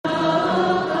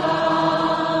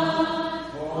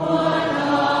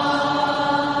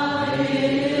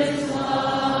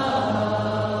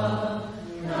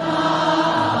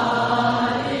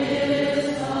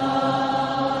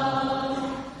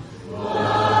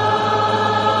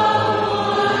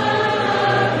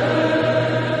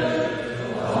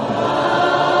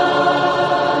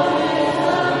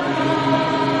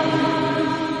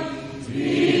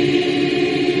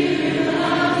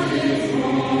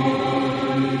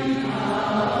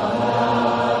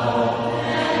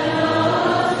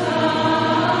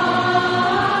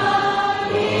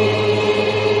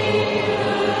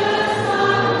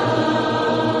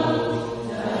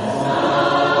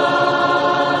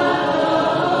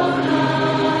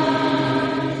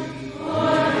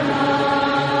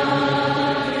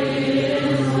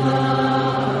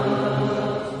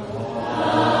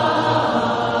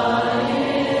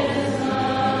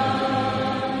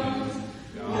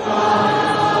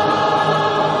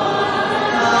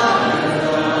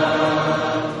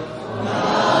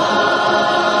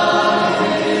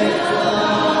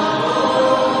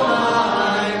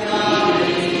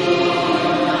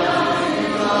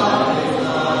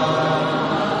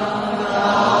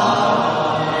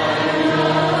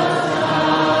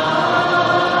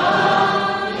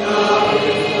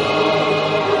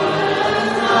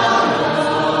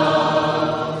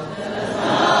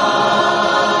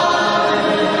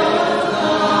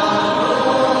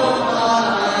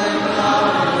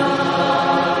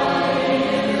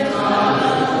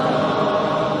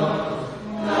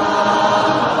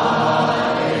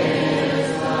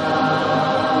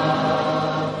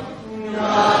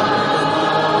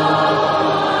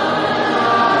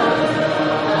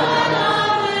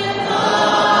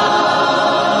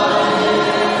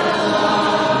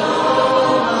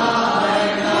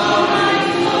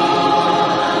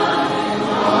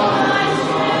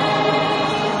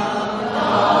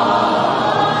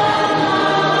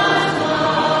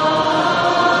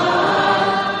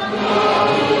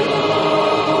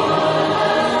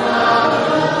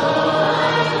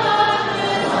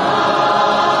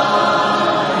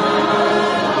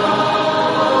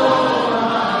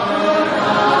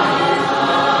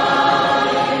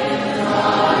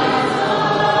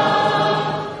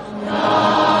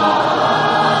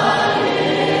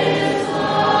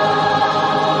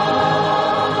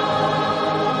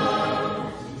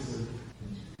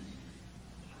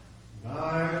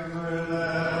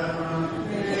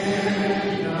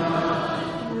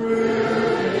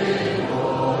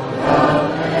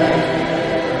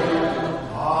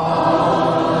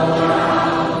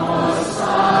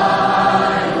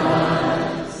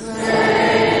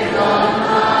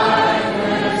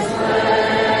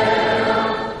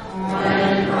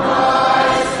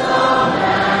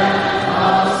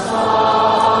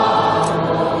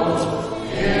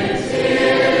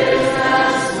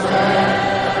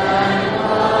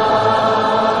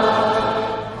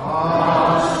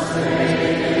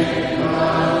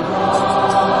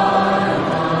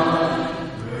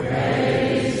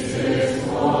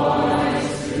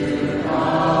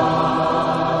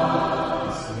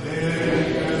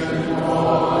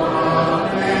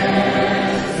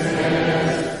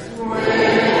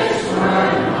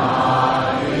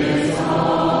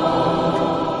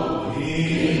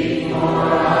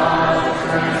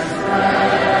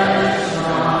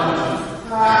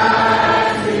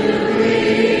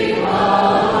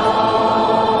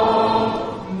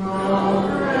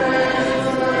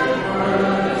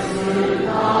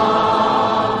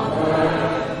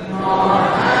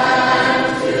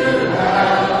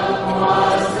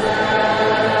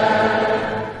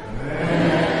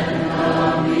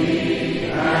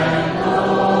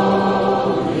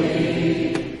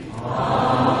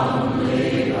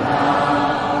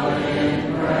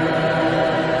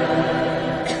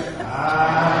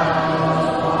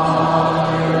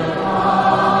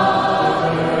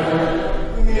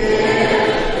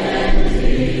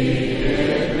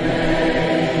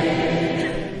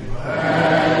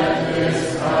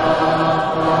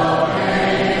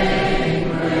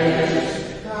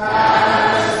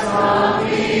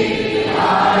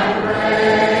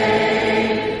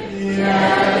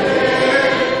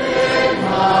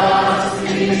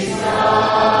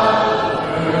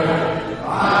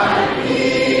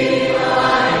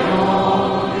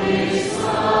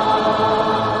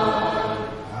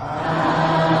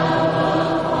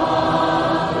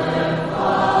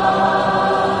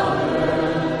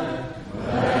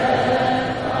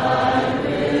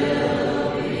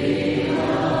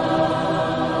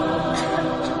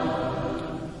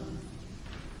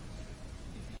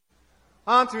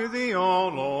unto thee, O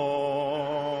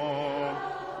Lord,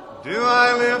 do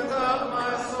I lift up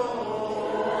my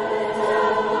soul.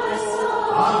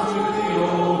 Unto thee, O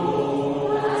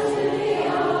Lord,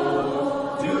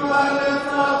 do I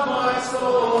lift up my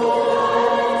soul.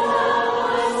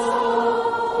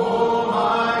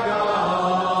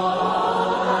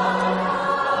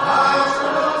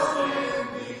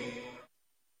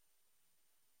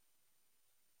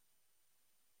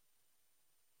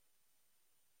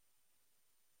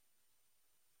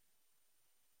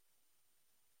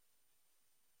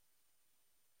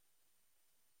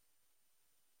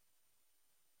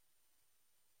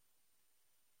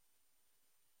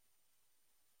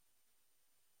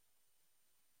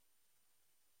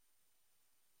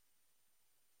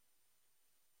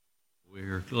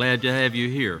 We're glad to have you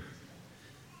here.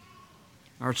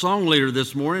 Our song leader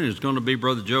this morning is going to be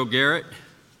Brother Joe Garrett.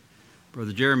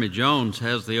 Brother Jeremy Jones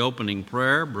has the opening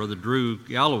prayer. Brother Drew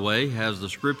Galloway has the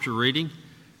scripture reading.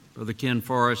 Brother Ken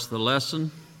Forrest the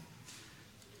lesson.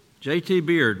 J.T.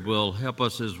 Beard will help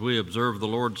us as we observe the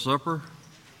Lord's Supper.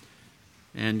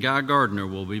 And Guy Gardner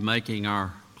will be making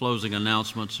our closing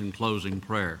announcements and closing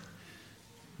prayer.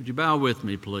 Would you bow with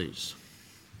me, please?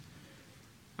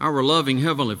 Our loving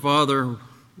Heavenly Father,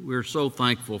 we're so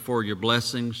thankful for your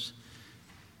blessings.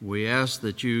 We ask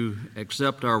that you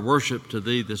accept our worship to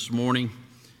thee this morning.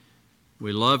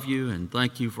 We love you and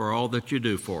thank you for all that you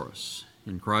do for us.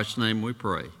 In Christ's name we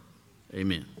pray.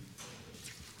 Amen.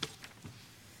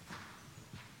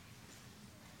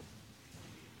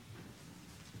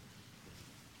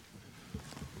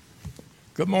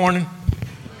 Good morning.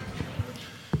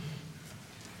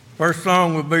 First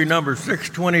song will be number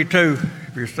 622.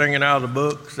 If you're singing out of the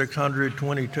book,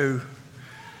 622,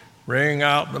 Ring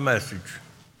Out the Message.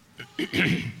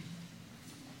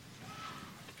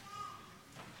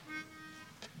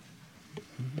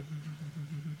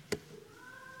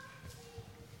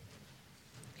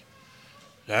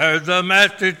 There's a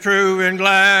message true and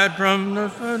glad from the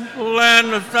sinful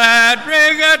and the sad.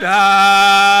 Ring it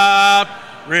out,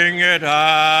 ring it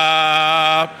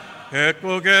out. It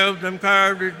will give them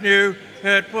courage new.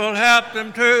 It will help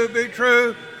them to be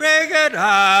true. Ring it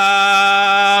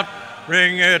out,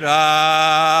 ring it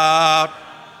out.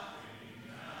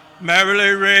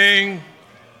 Merrily ring,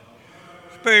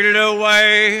 speed it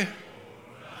away.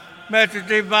 Message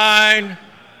divine,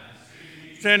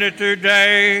 send it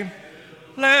today.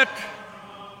 Let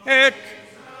it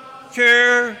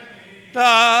cheer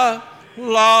the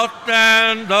lost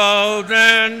and those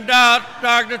in doubt,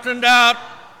 darkness and doubt.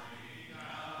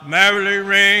 Merrily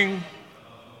ring,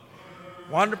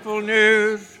 wonderful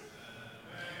news,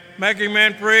 making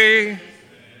men free,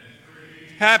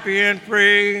 happy and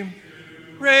free.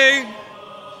 Ring,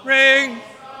 ring,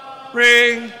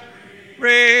 ring,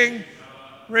 ring,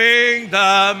 ring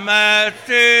the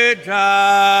message out.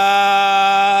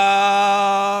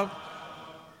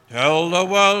 Tell the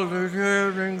world there's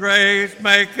healing grace,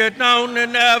 make it known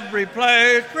in every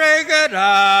place. Ring it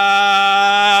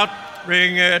out,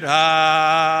 ring it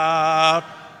out.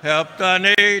 Help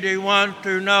the needy ones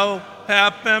to know,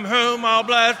 help them whom all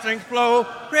blessings flow.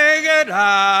 Ring it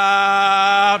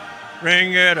out,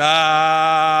 ring it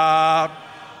out.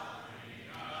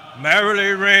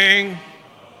 Merrily ring,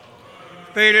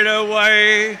 speed it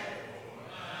away.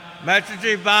 Message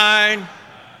divine,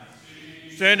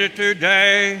 send it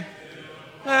today.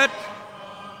 Let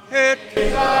it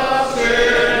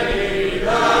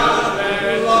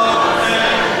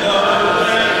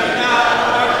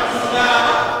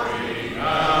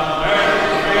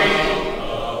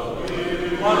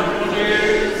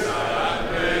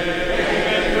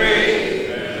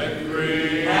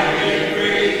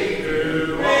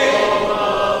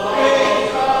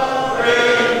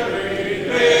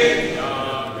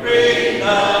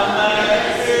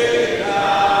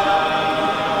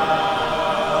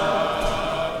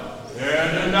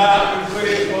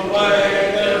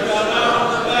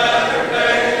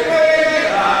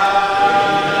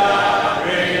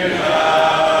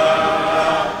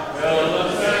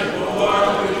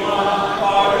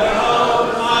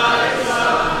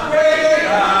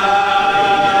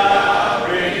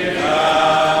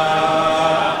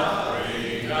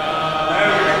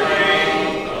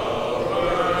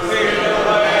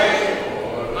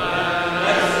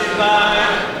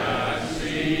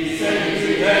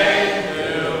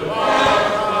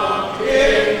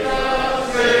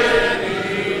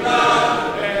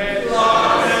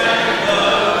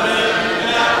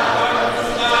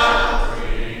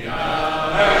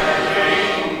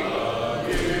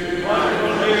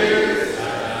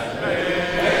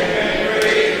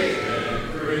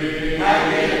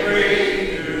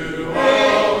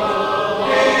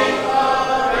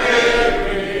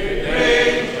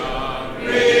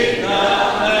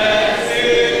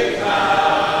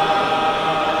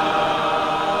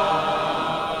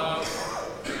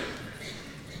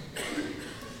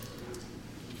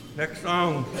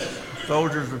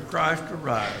Christ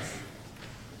arise.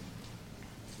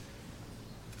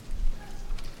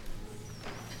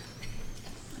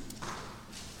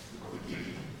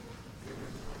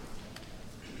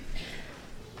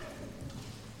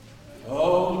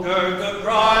 Oh, gird the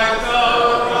bride of God,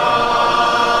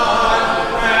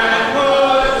 and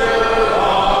would you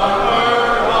honor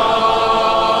God,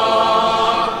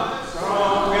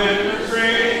 strong in the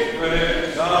strength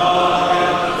with God, strong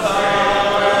in the strength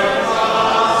with God,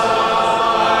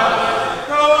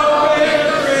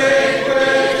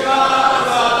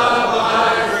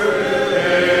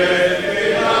 through it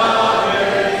beyond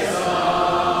his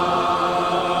Son,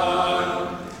 strong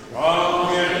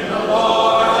in the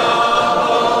Lord.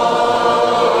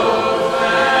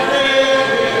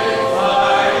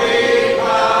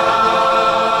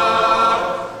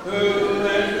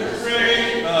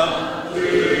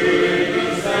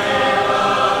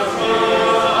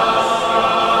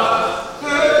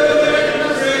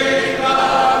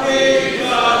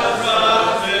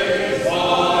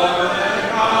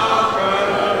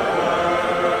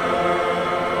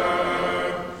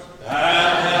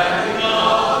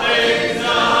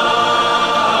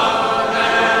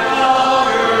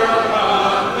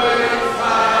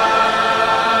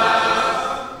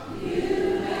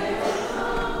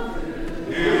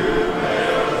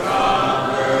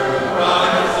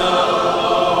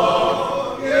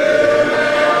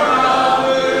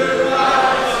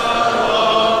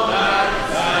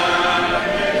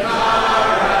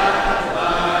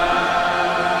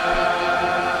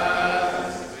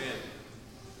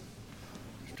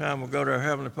 Time we'll go to our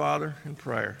Heavenly Father in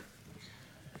prayer.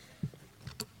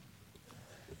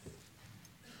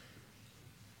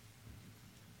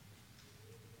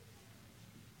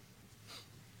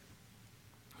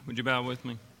 Would you bow with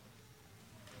me?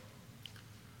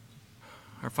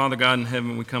 Our Father God in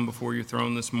heaven, we come before your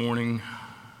throne this morning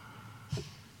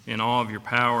in awe of your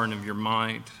power and of your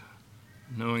might,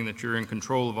 knowing that you're in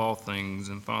control of all things.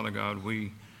 And Father God,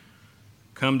 we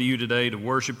come to you today to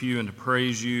worship you and to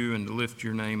praise you and to lift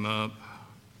your name up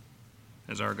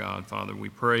as our God. Father, we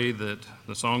pray that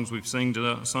the songs we've sung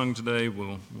today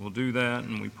will do that,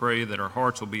 and we pray that our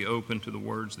hearts will be open to the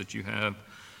words that you have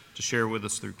to share with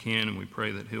us through Ken, and we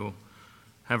pray that he'll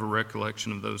have a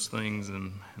recollection of those things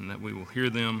and that we will hear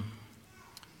them.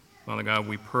 Father God,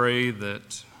 we pray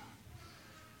that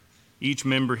each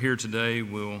member here today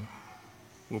will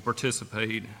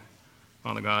participate,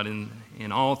 Father God,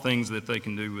 in all things that they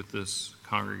can do with this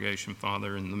congregation,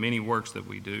 Father, and the many works that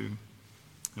we do.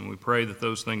 And we pray that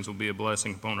those things will be a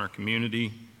blessing upon our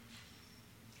community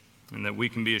and that we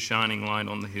can be a shining light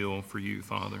on the hill for you,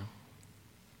 Father.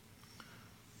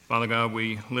 Father God,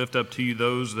 we lift up to you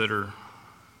those that are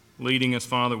leading us,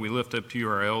 Father. We lift up to you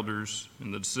our elders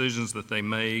and the decisions that they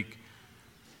make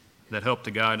that help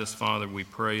to guide us, Father. We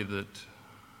pray that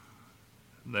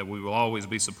we will always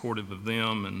be supportive of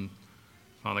them, and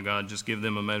Father God, just give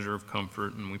them a measure of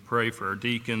comfort. And we pray for our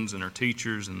deacons and our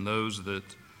teachers and those that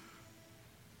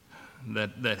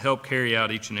help carry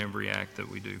out each and every act that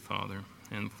we do, Father.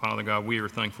 And Father God, we are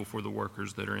thankful for the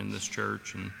workers that are in this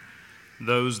church and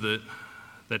those that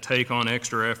take on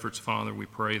extra efforts, Father. We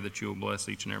pray that you will bless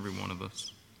each and every one of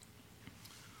us.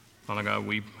 Father God,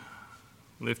 we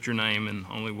lift your name in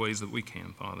only ways that we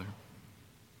can, Father.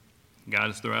 Guide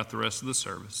us throughout the rest of the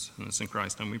service. And it's in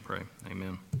Christ's name we pray.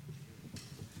 Amen.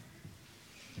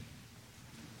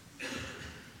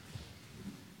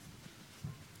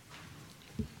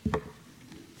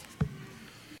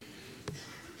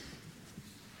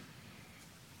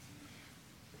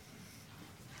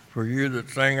 For you that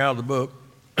sang out of the book,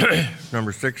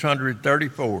 number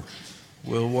 634,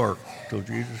 will work till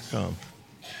Jesus comes.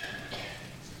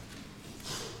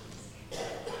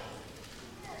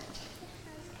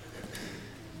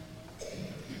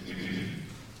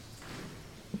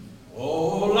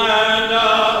 Oh, land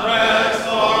of rest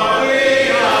for thee,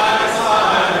 I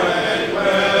sigh, when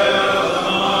will the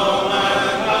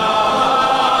moment come?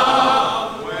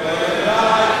 When I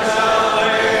shall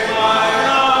lay my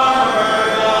armor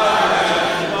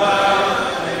and dwell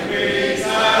in peace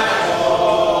and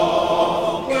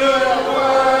home. Will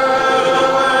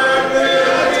work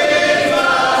till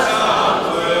Jesus comes,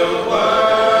 will work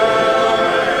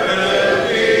till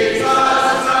Jesus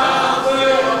comes,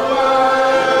 will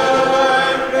work.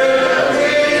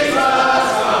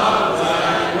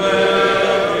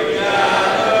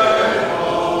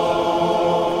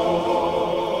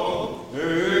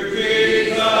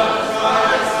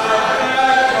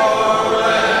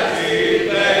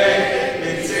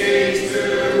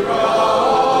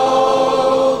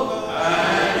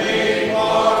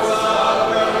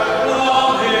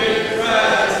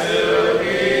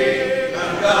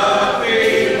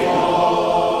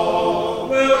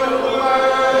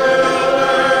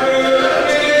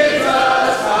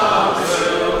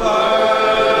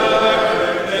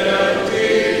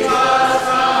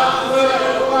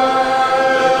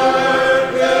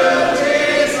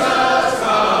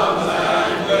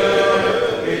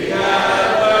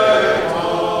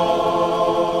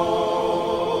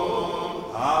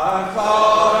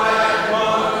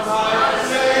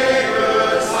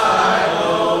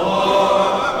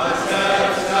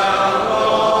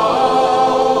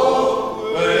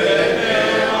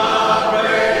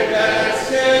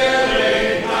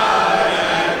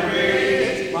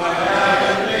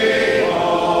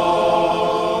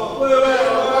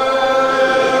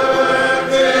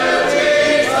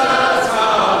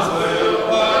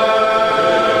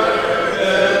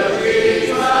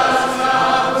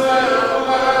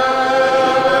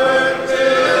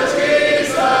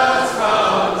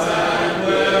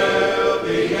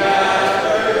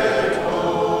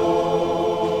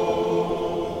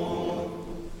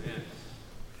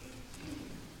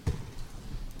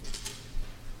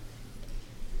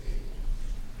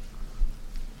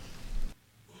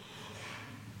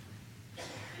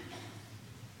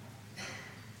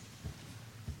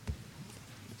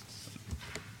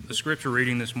 The scripture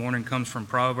reading this morning comes from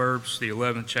Proverbs, the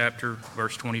 11th chapter,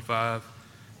 verse 25.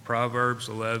 Proverbs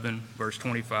 11, verse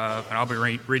 25, and I'll be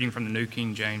reading from the New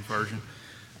King James Version.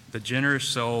 The generous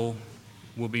soul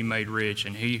will be made rich,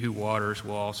 and he who waters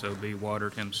will also be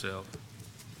watered himself.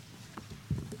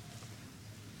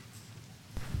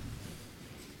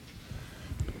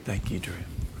 Thank you, Drew.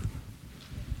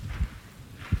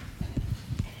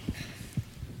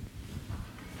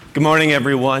 Good morning,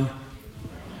 everyone.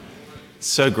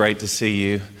 So great to see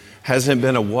you. Hasn't it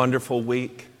been a wonderful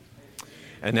week?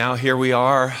 And now here we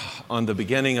are on the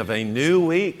beginning of a new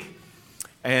week,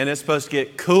 and it's supposed to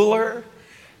get cooler,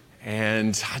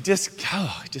 and I just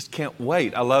can't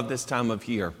wait. I love this time of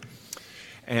year.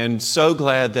 And so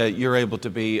glad that you're able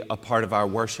to be a part of our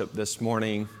worship this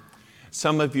morning.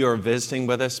 Some of you are visiting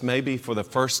with us, maybe for the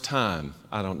first time,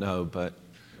 I don't know, but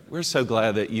we're so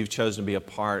glad that you've chosen to be a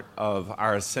part of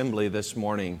our assembly this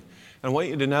morning. And I want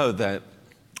you to know that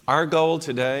our goal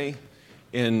today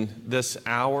in this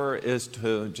hour is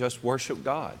to just worship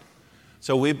God.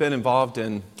 So we've been involved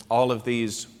in all of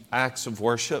these acts of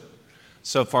worship.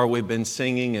 So far we've been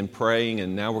singing and praying,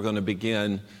 and now we're going to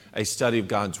begin a study of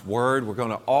God's Word. We're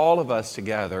going to, all of us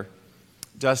together,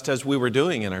 just as we were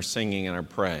doing in our singing and our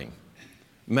praying,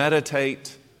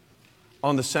 meditate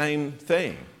on the same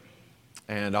thing.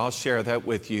 And I'll share that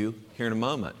with you here in a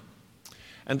moment.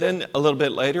 And then a little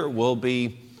bit later, we'll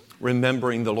be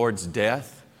remembering the Lord's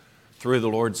death through the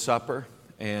Lord's Supper,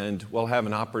 and we'll have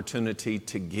an opportunity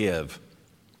to give.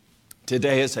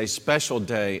 Today is a special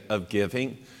day of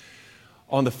giving.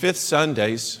 On the fifth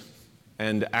Sundays,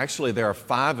 and actually there are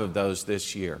 5 of those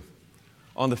this year,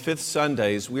 on the fifth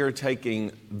Sundays, we are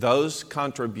taking those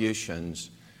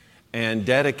contributions and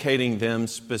dedicating them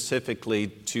specifically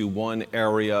to one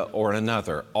area or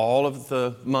another. All of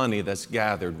the money that's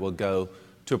gathered will go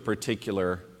to a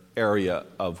particular area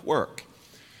of work.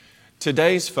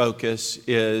 Today's focus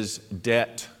is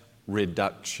debt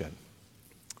reduction.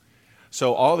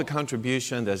 So all the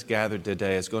contribution that's gathered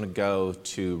today is going to go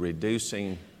to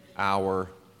reducing our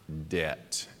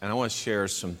debt. And I want to share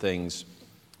some things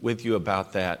with you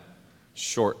about that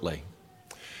shortly.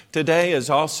 Today is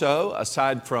also,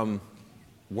 aside from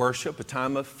worship, a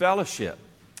time of fellowship.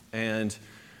 And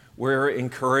we're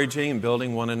encouraging and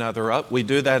building one another up. We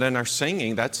do that in our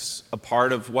singing. That's a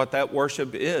part of what that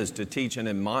worship is, to teach and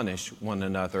admonish one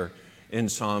another in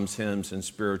psalms, hymns, and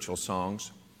spiritual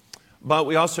songs. But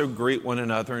we also greet one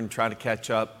another and try to catch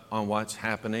up on what's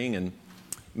happening. And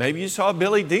maybe you saw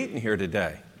Billy Deaton here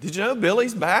today. Did you know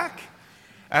Billy's back?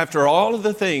 After all of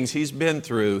the things he's been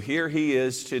through, here he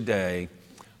is today,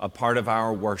 a part of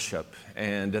our worship.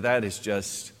 And that is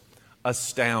just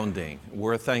astounding.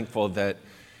 We're thankful that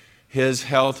his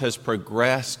health has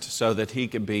progressed so that he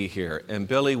could be here. And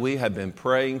Billy, we have been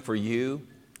praying for you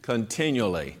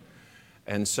continually.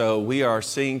 And so we are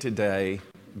seeing today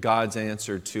God's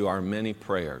answer to our many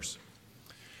prayers.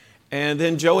 And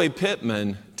then Joey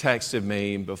Pittman texted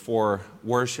me before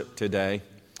worship today,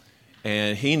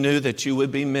 and he knew that you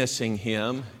would be missing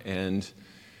him, and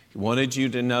he wanted you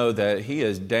to know that he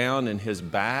is down in his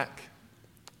back,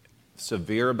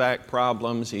 severe back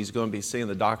problems. He's going to be seeing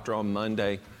the doctor on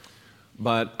Monday.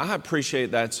 But I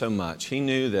appreciate that so much. He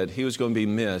knew that he was going to be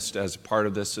missed as a part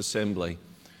of this assembly.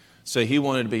 So he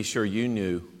wanted to be sure you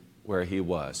knew where he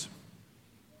was.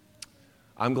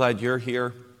 I'm glad you're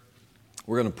here.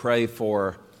 We're going to pray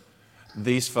for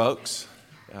these folks,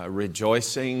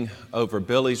 rejoicing over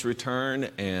Billy's return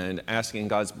and asking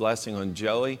God's blessing on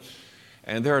Joey.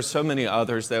 And there are so many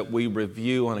others that we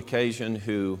review on occasion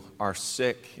who are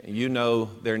sick. You know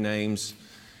their names.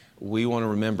 We want to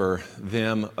remember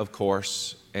them, of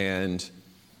course. And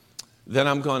then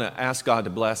I'm going to ask God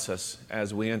to bless us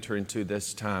as we enter into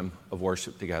this time of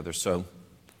worship together. So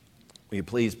will you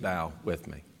please bow with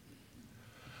me?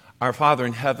 Our Father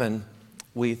in heaven,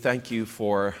 we thank you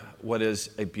for what is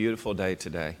a beautiful day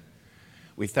today.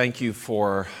 We thank you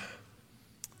for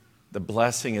the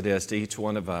blessing it is to each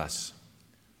one of us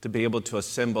to be able to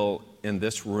assemble in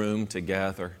this room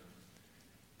together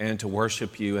and to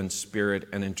worship you in spirit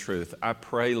and in truth. I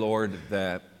pray, Lord,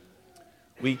 that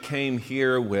we came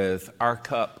here with our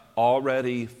cup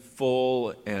already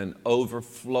full and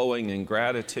overflowing in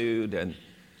gratitude, and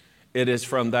it is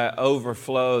from that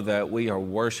overflow that we are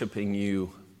worshiping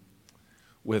you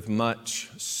with much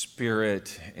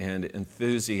spirit and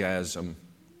enthusiasm.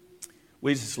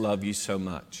 We just love you so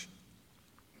much.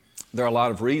 There are a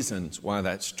lot of reasons why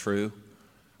that's true.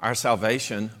 Our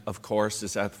salvation, of course,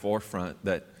 is at the forefront,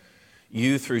 that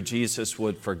you through Jesus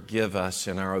would forgive us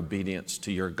in our obedience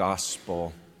to your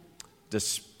gospel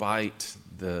despite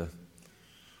the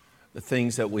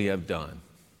things that we have done.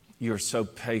 you're so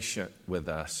patient with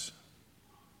us.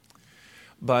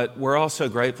 But we're also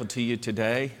grateful to you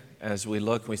today as we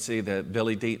look, we see that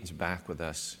Billy Deaton's back with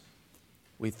us.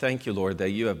 We thank you, Lord, that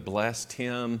you have blessed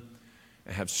him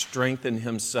and have strengthened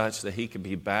him such that he could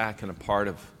be back and a part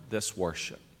of this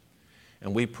worship.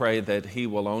 And we pray that he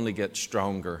will only get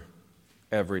stronger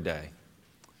every day.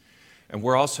 And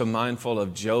we're also mindful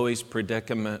of Joey's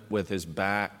predicament with his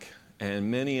back. And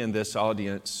many in this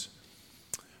audience,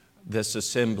 this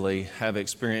assembly, have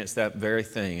experienced that very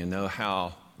thing and know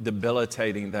how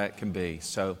debilitating that can be.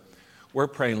 So we're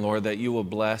praying, Lord, that you will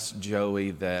bless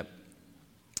Joey, that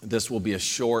this will be a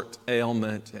short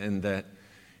ailment and that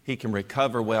he can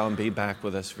recover well and be back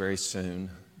with us very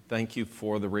soon. Thank you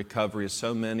for the recovery of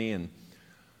so many, and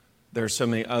there are so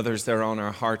many others that are on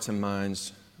our hearts and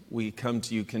minds. We come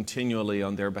to you continually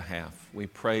on their behalf. We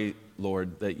pray,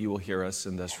 Lord, that you will hear us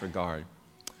in this regard.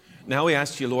 Now we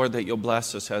ask you, Lord, that you'll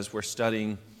bless us as we're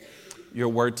studying your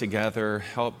word together.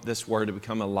 Help this word to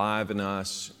become alive in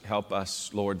us. Help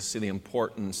us, Lord, to see the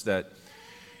importance that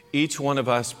each one of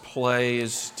us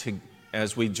plays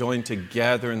as we join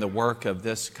together in the work of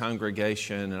this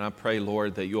congregation. And I pray,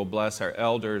 Lord, that you'll bless our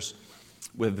elders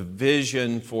with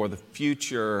vision for the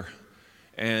future.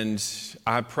 And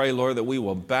I pray, Lord, that we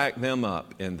will back them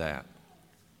up in that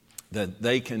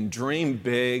they can dream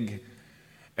big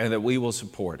and that we will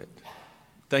support it.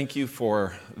 Thank you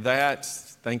for that.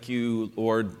 Thank you,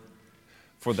 Lord,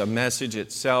 for the message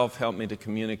itself. Help me to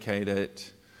communicate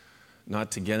it,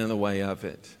 not to get in the way of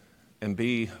it, and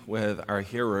be with our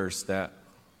hearers that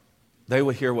they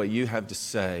will hear what you have to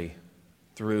say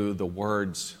through the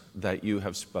words that you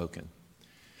have spoken.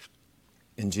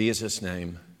 In Jesus'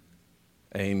 name,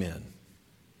 amen.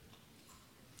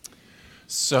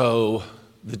 So,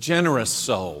 the generous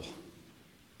soul,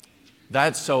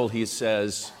 that soul, he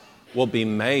says, will be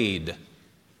made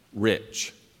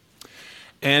rich.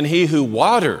 And he who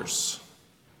waters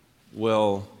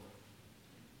will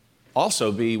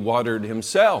also be watered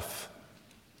himself.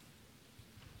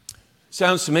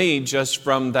 Sounds to me, just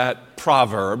from that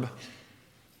proverb,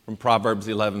 from Proverbs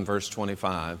 11, verse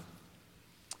 25,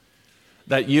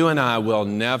 that you and I will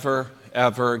never,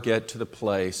 ever get to the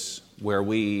place where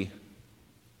we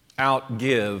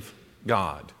outgive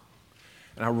God.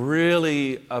 And I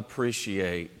really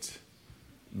appreciate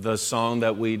the song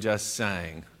that we just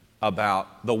sang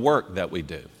about the work that we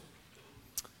do.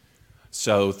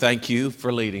 So thank you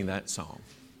for leading that song.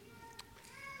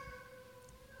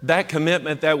 That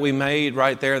commitment that we made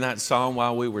right there in that song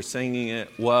while we were singing it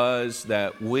was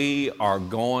that we are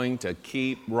going to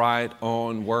keep right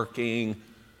on working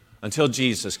until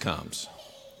Jesus comes.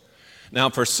 Now,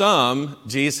 for some,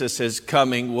 Jesus'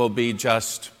 coming will be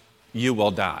just, you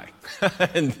will die.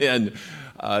 And then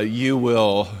you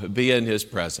will be in his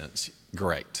presence.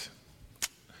 Great.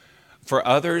 For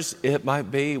others, it might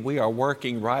be we are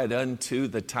working right unto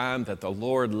the time that the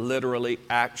Lord literally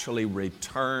actually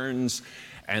returns,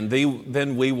 and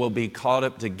then we will be caught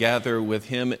up together with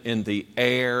him in the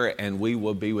air, and we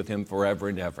will be with him forever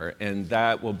and ever. And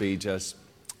that will be just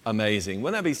amazing.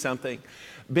 Wouldn't that be something?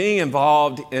 Being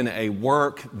involved in a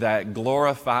work that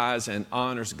glorifies and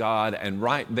honors God, and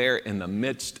right there in the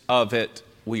midst of it,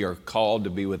 we are called to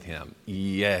be with him.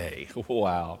 Yay.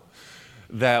 Wow.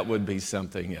 That would be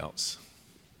something else.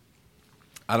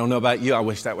 I don't know about you. I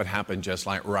wish that would happen just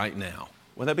like right now.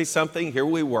 Wouldn't that be something? Here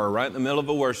we were right in the middle of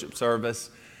a worship service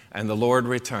and the Lord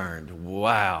returned.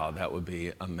 Wow, that would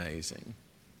be amazing.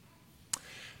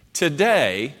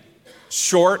 Today,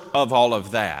 short of all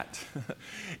of that,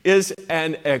 is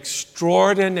an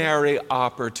extraordinary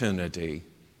opportunity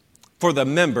for the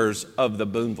members of the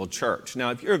Boonville Church.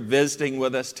 Now, if you're visiting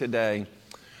with us today,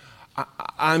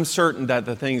 I'm certain that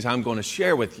the things I'm going to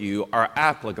share with you are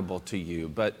applicable to you,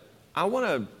 but I want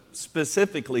to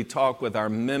specifically talk with our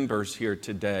members here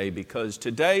today because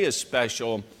today is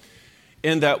special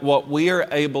in that what we are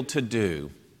able to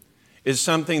do is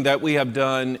something that we have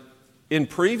done in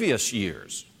previous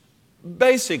years.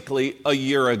 Basically a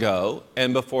year ago,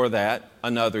 and before that,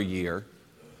 another year,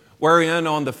 wherein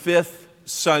on the fifth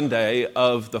Sunday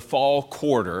of the fall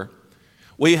quarter,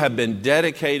 we have been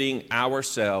dedicating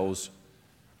ourselves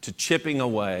to chipping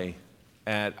away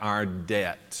at our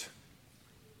debt.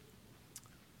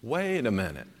 Wait a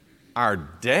minute. Our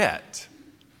debt?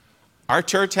 Our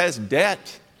church has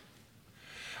debt?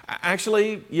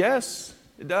 Actually, yes,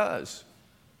 it does.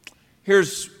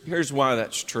 Here's why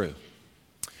that's true.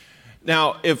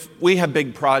 Now, if we have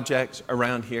big projects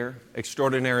around here,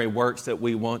 extraordinary works that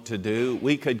we want to do,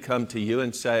 we could come to you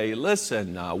and say,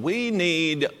 listen, we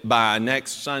need by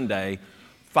next Sunday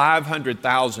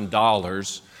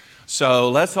 $500,000 So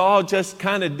let's all just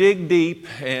kind of dig deep,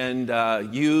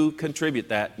 and you contribute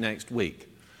that next week.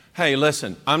 Hey,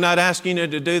 listen, I'm not asking you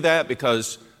to do that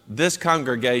because this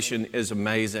congregation is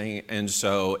amazing, and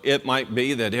so it might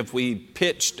be that if we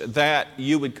pitched that,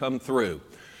 you would come through.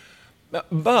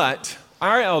 But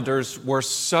our elders were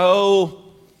so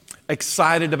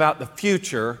excited about the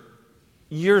future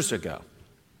years ago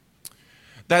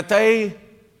that they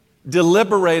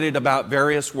deliberated about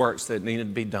various works that needed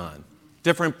to be done,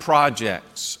 different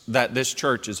projects that this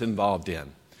church is involved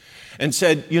in, and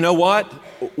said, you know what?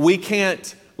 We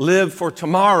can't live for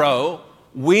tomorrow.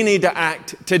 We need to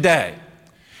act today.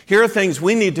 Here are things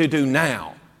we need to do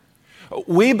now.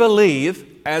 We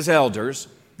believe, as elders,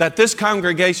 that this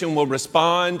congregation will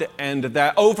respond and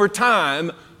that over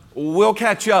time we'll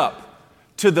catch up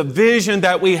to the vision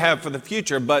that we have for the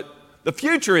future, but the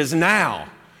future is now.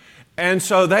 And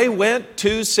so they went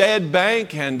to said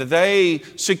bank and they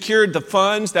secured the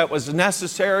funds that was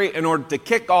necessary in order to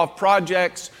kick off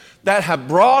projects that have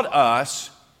brought us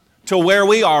to where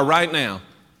we are right now.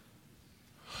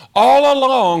 All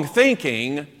along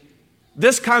thinking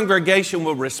this congregation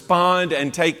will respond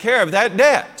and take care of that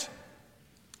debt.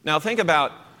 Now think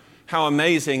about how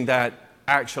amazing that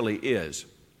actually is.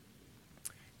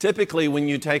 Typically when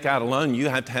you take out a loan, you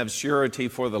have to have surety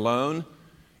for the loan.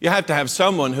 You have to have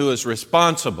someone who is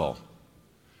responsible.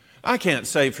 I can't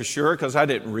say for sure because I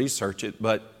didn't research it,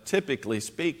 but typically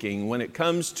speaking, when it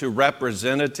comes to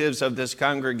representatives of this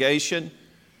congregation,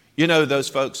 you know who those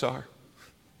folks are?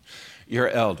 Your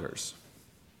elders.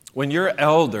 When your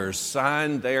elders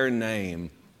sign their name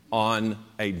on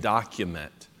a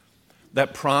document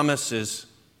that promises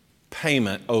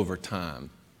payment over time,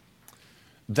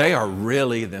 they are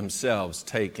really themselves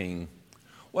taking,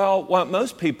 well, what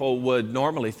most people would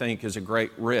normally think is a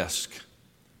great risk.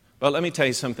 But let me tell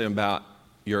you something about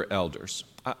your elders.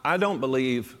 I don't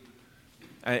believe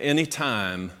at any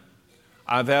time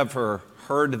I've ever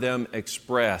heard them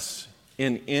express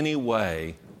in any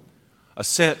way a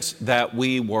sense that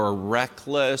we were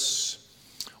reckless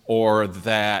or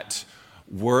that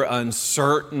we're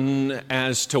uncertain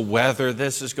as to whether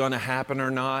this is going to happen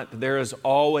or not. There has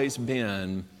always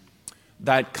been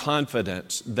that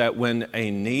confidence that when a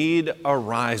need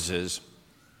arises,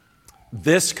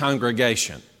 this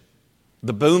congregation,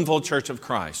 the Boonville Church of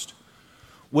Christ,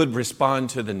 would respond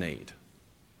to the need.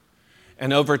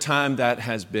 And over time, that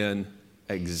has been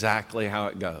exactly how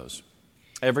it goes.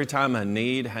 Every time a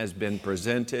need has been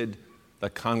presented, the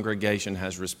congregation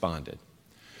has responded.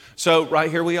 So right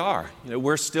here we are.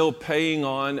 We're still paying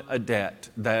on a debt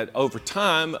that over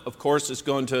time, of course, is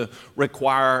going to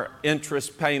require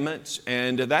interest payments,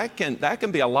 and that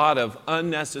can be a lot of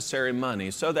unnecessary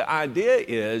money. So the idea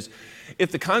is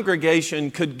if the congregation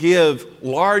could give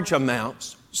large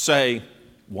amounts, say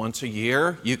once a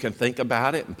year, you can think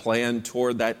about it and plan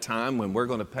toward that time when we're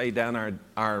going to pay down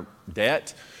our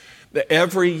debt, that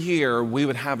every year we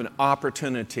would have an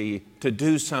opportunity to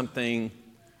do something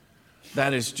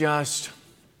that is just,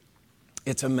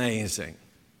 it's amazing.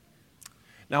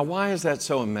 Now, why is that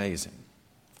so amazing?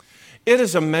 It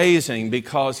is amazing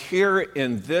because here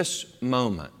in this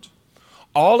moment,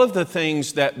 all of the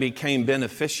things that became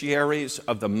beneficiaries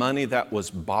of the money that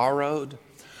was borrowed,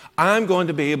 I'm going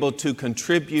to be able to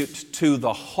contribute to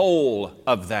the whole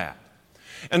of that.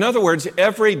 In other words,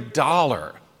 every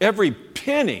dollar, every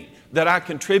penny that I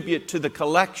contribute to the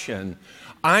collection,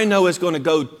 I know is going to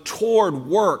go toward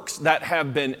works that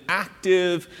have been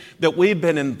active, that we've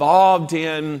been involved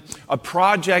in,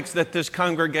 projects that this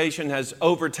congregation has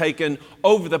overtaken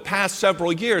over the past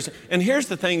several years. And here's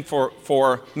the thing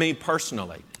for me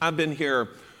personally. I've been here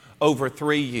over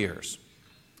 3 years.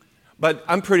 But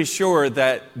I'm pretty sure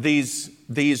that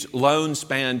these loans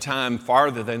span time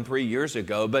farther than 3 years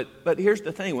ago. But here's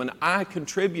the thing. When I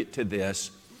contribute to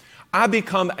this, I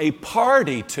become a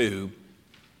party to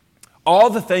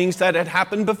all the things that had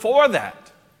happened before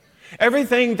that.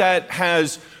 Everything that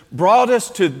has brought us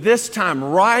to this time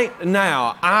right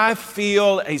now, I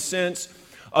feel a sense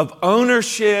of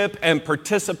ownership and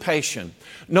participation,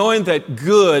 knowing that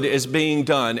good is being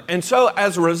done. And so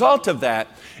as a result of that,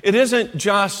 it isn't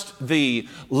just the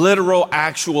literal,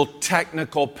 actual,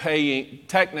 technical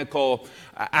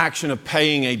action of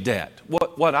paying a debt.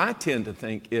 What I tend to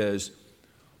think is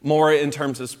more in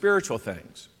terms of spiritual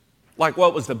things. Like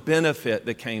what was the benefit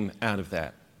that came out of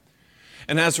that?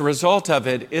 And as a result of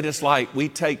it, it is like we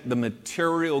take the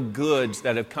material goods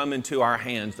that have come into our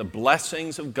hands, the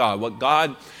blessings of God, what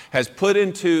God has put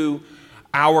into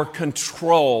our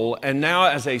control, and now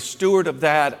as a steward of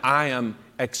that, I am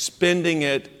expending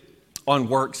it on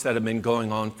works that have been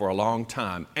going on for a long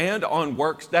time and on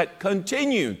works that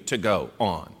continue to go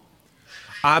on.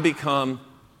 I become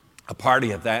a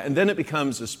party of that. And then it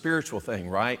becomes a spiritual thing,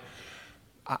 right?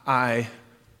 I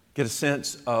get a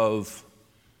sense of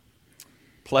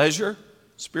pleasure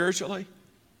spiritually,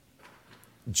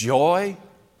 joy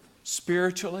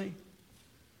spiritually,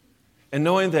 and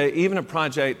knowing that even a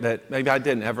project that maybe I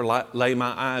didn't ever lay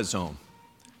my eyes on,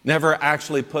 never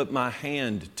actually put my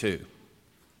hand to,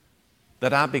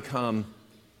 that I become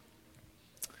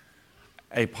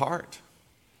a part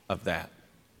of that.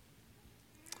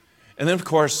 And then, of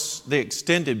course, the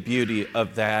extended beauty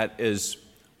of that is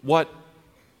what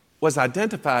was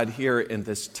identified here in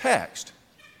this text.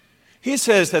 He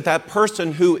says that that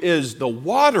person who is the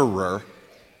waterer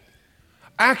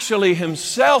actually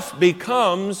himself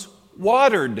becomes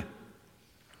watered.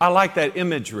 I like that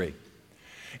imagery.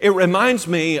 It reminds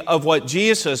me of what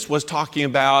Jesus was talking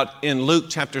about in Luke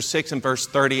chapter 6 and verse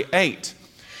 38.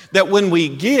 That when we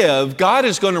give, God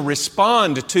is going to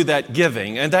respond to that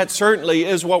giving. And that certainly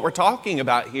is what we're talking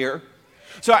about here.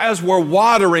 So as we're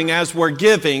watering, as we're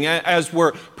giving, as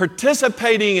we're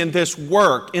participating in this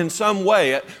work in some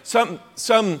way, some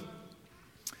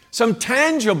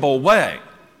tangible way,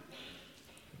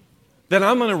 then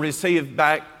I'm going to receive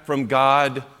back from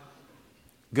God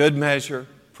good measure,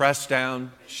 pressed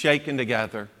down, shaken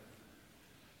together,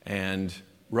 and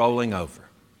rolling over.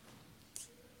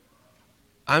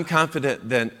 I'm confident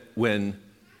that when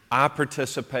I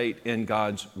participate in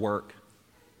God's work,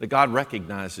 that God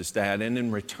recognizes that, and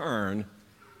in return,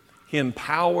 He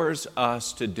empowers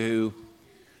us to do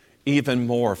even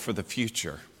more for the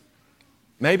future.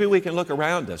 Maybe we can look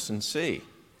around us and see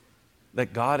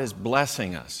that God is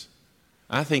blessing us.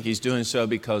 I think He's doing so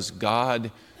because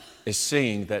God is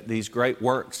seeing that these great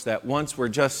works that once were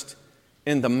just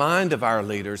in the mind of our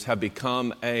leaders have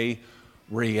become a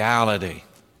reality.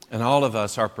 And all of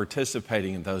us are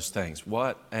participating in those things.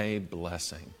 What a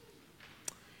blessing.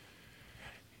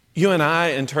 You and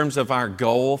I, in terms of our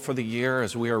goal for the year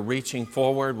as we are reaching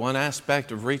forward, one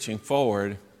aspect of reaching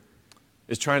forward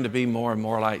is trying to be more and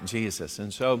more like Jesus.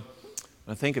 And so when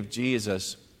I think of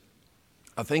Jesus,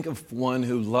 I think of one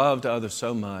who loved others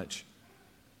so much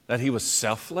that He was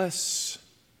selfless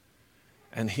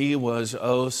and He was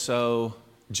oh so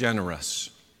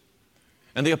generous.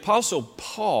 And the Apostle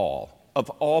Paul, of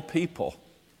all people,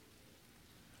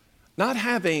 not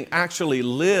having actually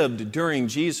lived during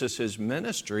Jesus'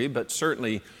 ministry, but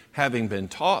certainly having been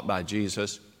taught by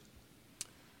Jesus,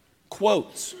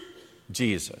 quotes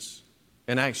Jesus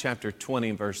in Acts chapter 20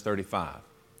 and verse 35.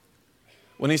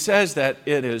 When he says that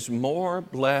it is more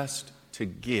blessed to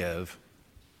give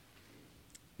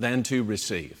than to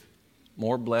receive.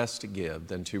 More blessed to give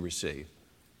than to receive.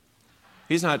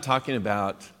 He's not talking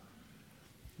about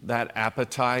that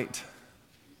appetite,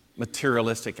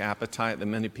 materialistic appetite that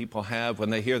many people have. When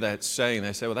they hear that saying,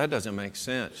 they say, well, that doesn't make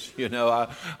sense. You know,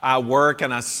 I work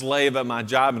and I slave at my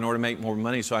job in order to make more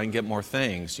money so I can get more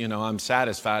things. You know, I'm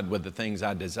satisfied with the things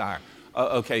I desire.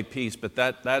 Okay, peace, but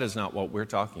that is not what we're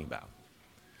talking about.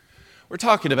 We're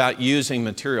talking about using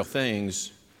material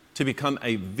things to become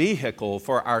a vehicle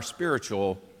for our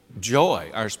spiritual joy,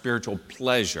 our spiritual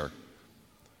pleasure.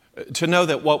 To know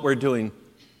that what we're doing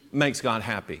makes God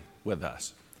happy with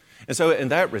us. And so in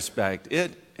that respect,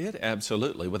 it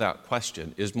absolutely, without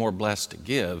question, is more blessed to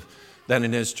give than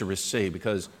it is to receive.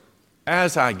 Because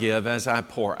as I give, as I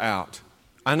pour out,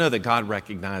 I know that God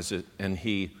recognizes it and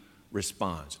He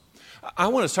responds. I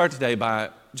want to start today by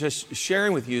just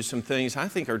sharing with you some things I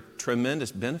think are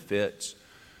tremendous benefits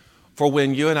for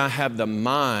when you and I have the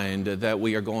mind that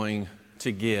we are going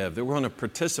to give, that we're going to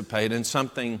participate in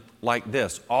something like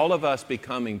this. All of us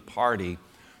becoming party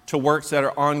to works that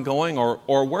are ongoing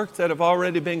or works that have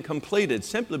already been completed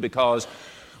simply because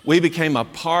we became a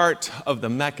part of the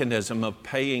mechanism of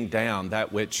paying down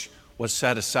that which was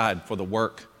set aside for the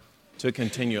work to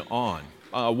continue on.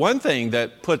 One thing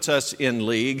that puts us in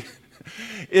league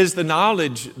is the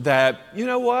knowledge that, you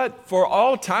know what, for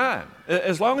all time,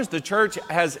 as long as the church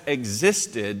has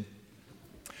existed,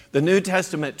 the New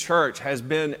Testament church has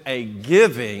been a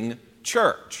giving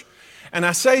church. And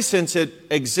I say since it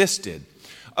existed.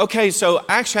 Okay, so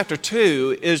Acts chapter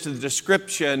 2 is the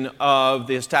description of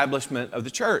the establishment of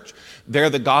the church. There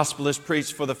the gospel is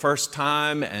preached for the first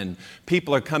time and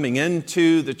people are coming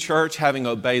into the church having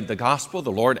obeyed the gospel,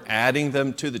 the Lord adding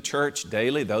them to the church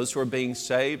daily, those who are being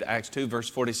saved. Acts 2 verse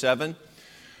 47.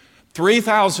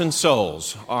 3,000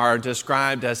 souls are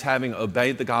described as having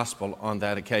obeyed the gospel on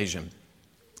that occasion.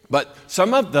 But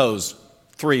some of those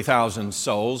 3,000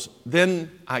 souls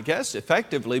then, I guess,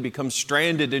 effectively become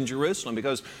stranded in Jerusalem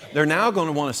because they're now going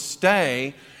to want to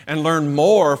stay and learn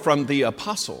more from the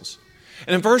apostles.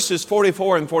 And in verses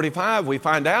 44 and 45, we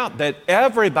find out that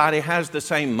everybody has the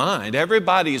same mind.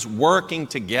 Everybody's working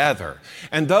together.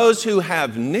 And those who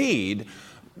have need,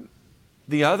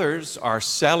 the others are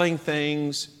selling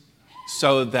things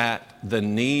so that the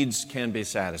needs can be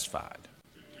satisfied.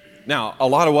 Now, a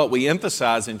lot of what we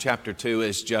emphasize in chapter 2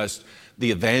 is just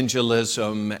the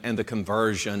evangelism and the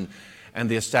conversion and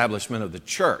the establishment of the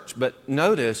church. But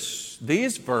notice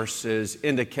these verses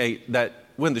indicate that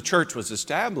when the church was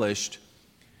established,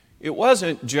 it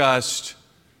wasn't just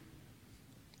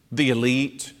the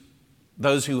elite,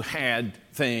 those who had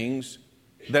things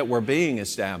that were being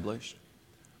established,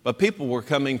 but people were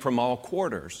coming from all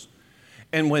quarters.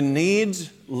 And when needs,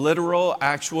 literal,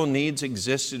 actual needs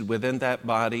existed within that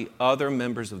body, other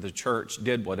members of the church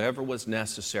did whatever was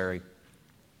necessary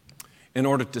in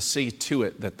order to see to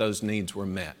it that those needs were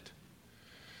met.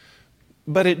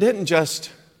 But it didn't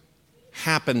just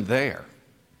happen there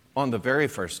on the very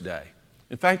first day.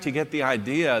 In fact, you get the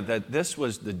idea that this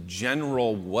was the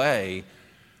general way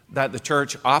that the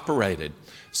church operated.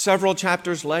 Several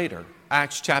chapters later,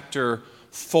 Acts chapter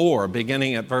 4,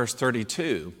 beginning at verse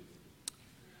 32,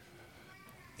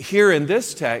 here in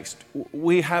this text,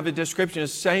 we have a description of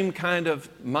the same kind of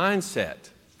mindset.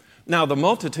 Now, the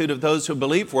multitude of those who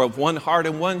believed were of one heart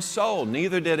and one soul.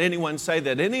 Neither did anyone say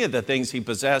that any of the things he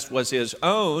possessed was his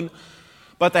own,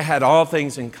 but they had all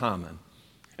things in common.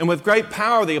 And with great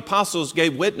power, the apostles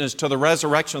gave witness to the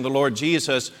resurrection of the Lord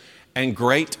Jesus, and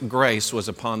great grace was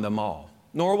upon them all.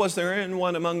 Nor was there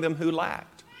anyone among them who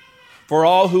lacked. For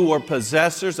all who were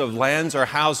possessors of lands or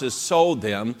houses sold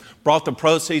them, brought the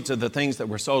proceeds of the things that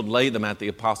were sold, laid them at the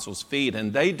apostles' feet,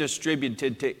 and they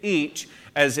distributed to each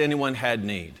as anyone had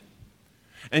need.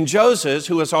 And Joseph,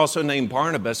 who was also named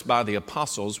Barnabas by the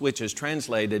apostles, which is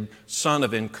translated son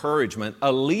of encouragement,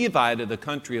 a Levite of the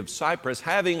country of Cyprus,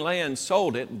 having land,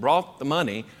 sold it, brought the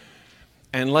money,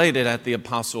 and laid it at the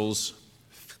apostles'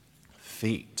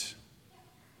 feet.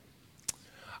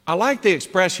 I like the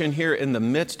expression here in the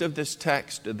midst of this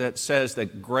text that says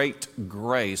that great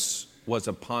grace was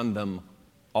upon them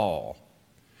all.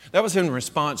 That was in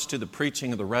response to the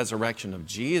preaching of the resurrection of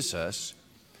Jesus.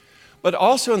 But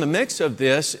also in the mix of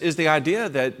this is the idea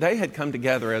that they had come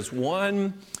together as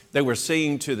one. They were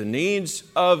seeing to the needs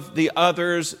of the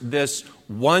others. This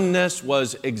oneness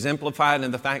was exemplified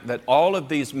in the fact that all of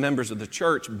these members of the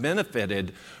church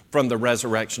benefited from the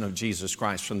resurrection of Jesus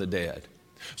Christ from the dead.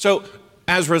 So,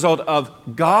 as a result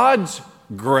of God's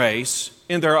grace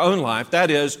in their own life, that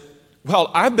is,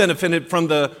 well, I've benefited from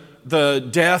the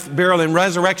death, burial, and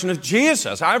resurrection of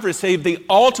Jesus. I've received the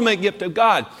ultimate gift of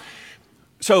God.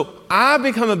 So I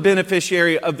become a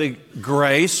beneficiary of the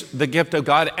grace, the gift of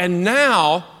God, and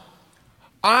now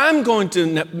I'm going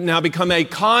to now become a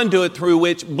conduit through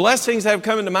which blessings that have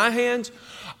come into my hands,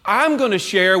 I'm going to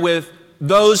share with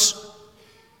those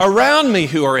around me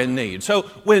who are in need. So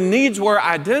when needs were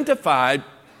identified,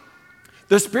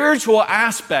 the spiritual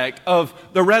aspect of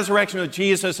the resurrection of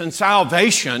Jesus and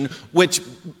salvation, which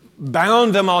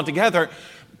bound them all together,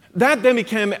 that then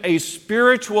became a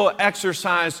spiritual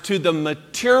exercise to the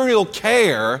material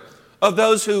care of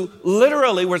those who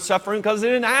literally were suffering because they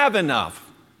didn't have enough.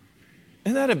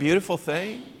 Isn't that a beautiful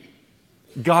thing?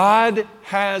 God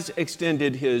has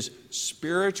extended His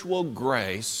spiritual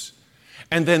grace,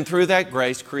 and then through that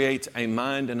grace creates a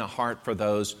mind and a heart for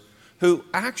those who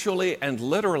actually and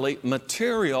literally,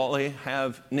 materially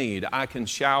have need. I can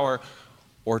shower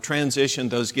or transition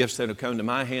those gifts that have come to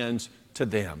my hands to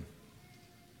them.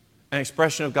 An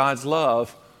expression of God's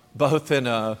love, both in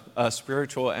a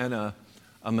spiritual and a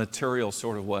material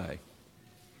sort of way.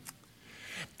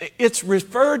 It's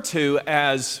referred to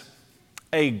as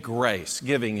a grace,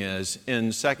 giving is,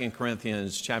 in 2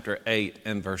 Corinthians chapter 8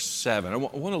 and verse 7. I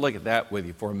want to look at that with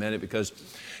you for a minute because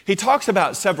he talks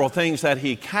about several things that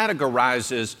he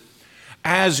categorizes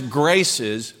as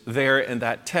graces there in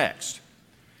that text.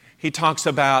 He talks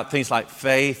about things like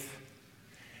faith.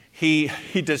 He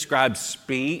describes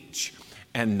speech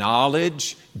and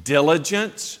knowledge,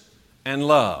 diligence, and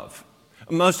love.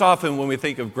 Most often when we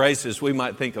think of graces, we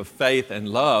might think of faith and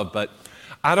love, but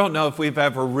I don't know if we've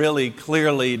ever really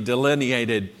clearly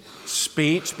delineated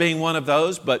speech being one of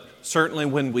those, but certainly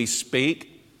when we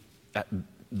speak,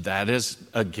 that is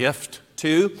a gift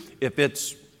too,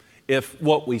 if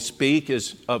what we speak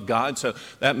is of God, so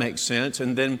that makes sense.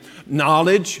 And then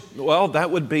knowledge, well, that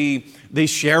would be the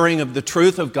sharing of the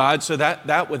truth of God, so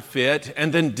that would fit.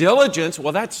 And then diligence,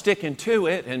 well, that's sticking to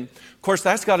it. And of course,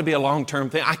 that's got to be a long-term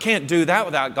thing. I can't do that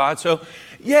without God. So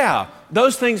yeah,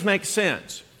 those things make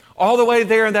sense. All the way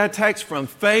there in that text from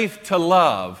faith to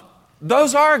love,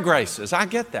 those are graces. I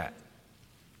get that.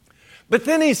 But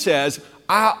then he says,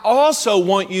 I also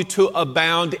want you to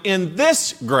abound in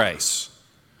this grace.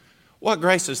 What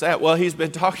grace is that? Well, he's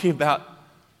been talking about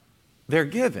their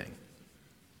giving.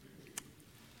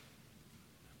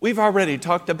 We've already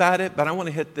talked about it, but I want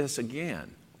to hit this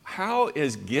again. How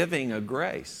is giving a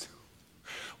grace?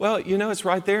 Well, it's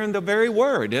right there in the very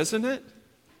word, isn't it?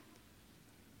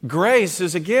 Grace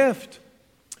is a gift.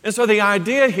 And so the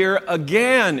idea here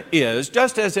again is,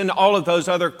 just as in all of those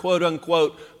other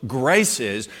quote-unquote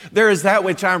graces, there is that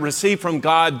which I receive from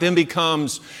God, then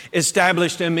becomes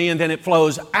established in me, and then it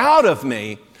flows out of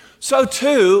me. So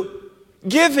too,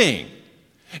 giving.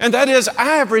 And that is,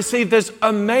 I have received this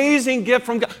amazing gift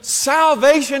from God,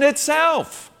 salvation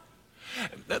itself.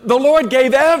 The Lord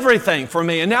gave everything for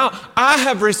me, and now I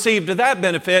have received that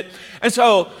benefit. And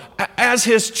so, as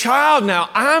His child now,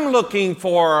 I'm looking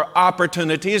for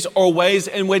opportunities or ways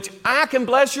in which I can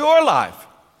bless your life.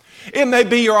 It may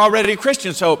be you're already a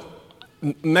Christian, so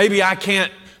maybe I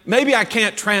can't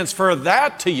transfer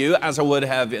that to you as I would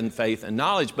have in faith and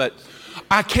knowledge, but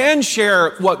I can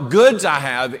share what goods I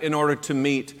have in order to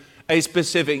meet a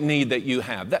specific need that you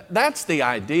have. That's the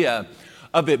idea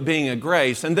of it being a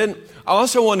grace. And then I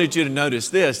also wanted you to notice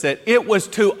this, that it was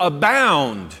to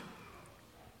abound.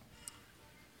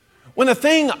 When a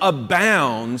thing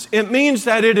abounds, it means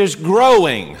that it is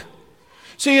growing.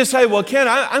 So you say, well, Ken,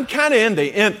 I'm kind of in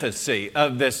the infancy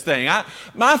of this thing.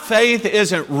 My faith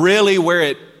isn't really where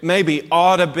it maybe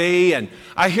ought to be. And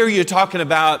I hear you talking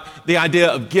about the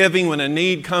idea of giving when a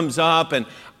need comes up. And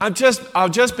I'll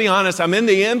just be honest, I'm in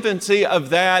the infancy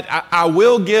of that. I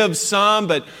will give some,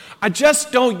 but I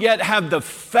just don't yet have the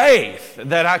faith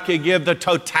that I could give the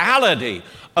totality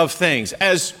of things,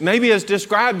 as maybe as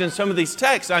described in some of these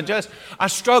texts. I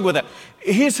struggle with that.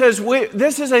 He says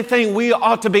this is a thing we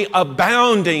ought to be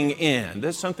abounding in.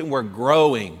 This is something we're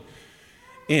growing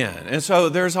in. And so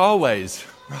there's always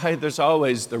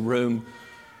the room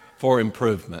for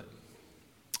improvement.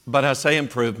 But I say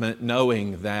improvement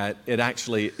knowing that it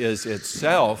actually is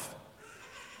itself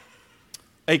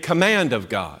a command of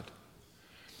God.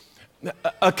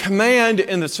 A command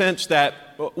in the sense that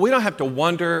we don't have to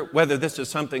wonder whether this is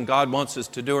something God wants us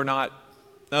to do or not.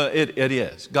 It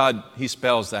is. God, He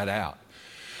spells that out.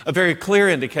 A very clear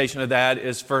indication of that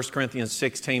is 1 Corinthians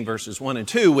 16, verses 1 and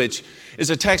 2, which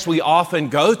is a text we often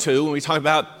go to when we talk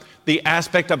about the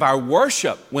aspect of our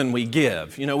worship when we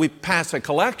give. We pass a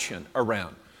collection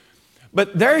around.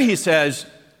 But there he says,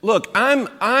 look,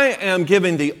 I am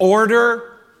giving the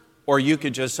order, or you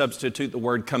could just substitute the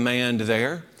word command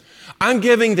there. I'm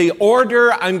giving the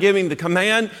order, I'm giving the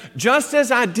command, just as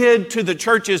I did to the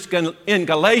churches in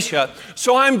Galatia,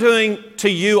 so I'm doing to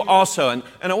you also. And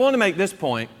I want to make this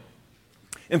point.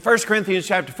 In 1 Corinthians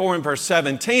chapter 4 and verse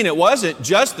 17, it wasn't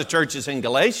just the churches in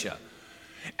Galatia.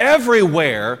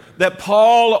 Everywhere that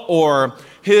Paul or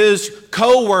his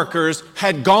co-workers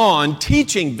had gone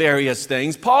teaching various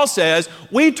things, Paul says,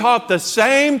 we taught the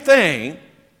same thing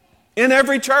in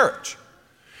every church.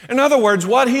 In other words,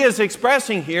 what he is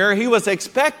expressing here, he was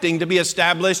expecting to be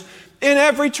established in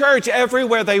every church,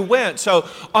 everywhere they went. So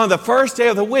on the first day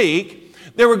of the week,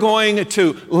 they were going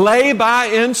to lay by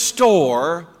in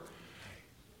store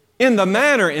in the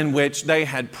manner in which they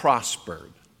had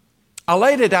prospered. I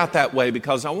laid it out that way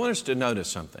because I want us to notice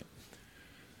something.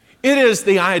 It is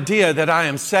the idea that I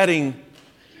am setting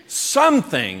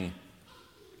something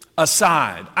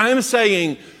aside. I am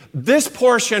saying, this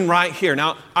portion right here.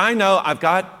 Now, I know I've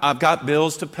got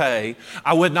bills to pay.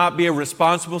 I would not be a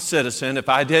responsible citizen if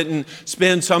I didn't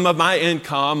spend some of my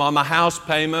income on my house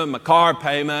payment, my car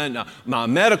payment, my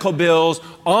medical bills,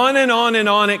 on and on and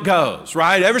on it goes,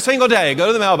 right? Every single day, go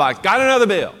to the mailbox, got another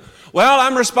bill. Well,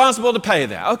 I'm responsible to pay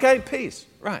that. Okay, peace,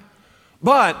 right.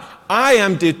 But I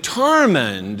am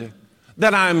determined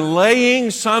that I'm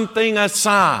laying something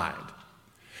aside.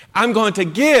 I'm going to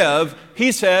give,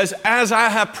 he says, as I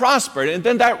have prospered. And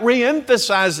then that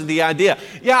reemphasizes the idea.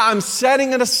 Yeah, I'm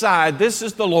setting it aside. This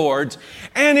is the Lord's.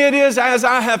 And it is as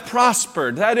I have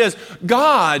prospered. That is,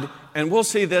 God, and we'll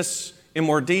see this in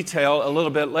more detail a little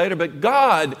bit later, but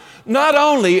God not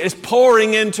only is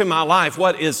pouring into my life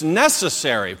what is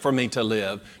necessary for me to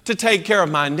live, to take care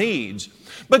of my needs,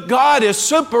 but God is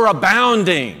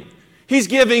superabounding. He's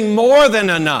giving more than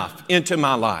enough into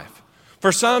my life.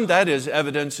 For some, that is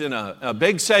evidence in a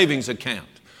big savings account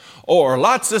or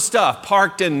lots of stuff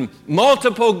parked in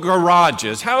multiple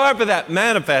garages. However that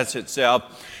manifests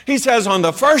itself, he says on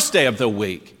the first day of the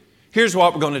week, here's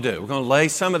what we're going to do. We're going to lay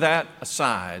some of that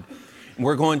aside, and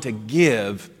we're going to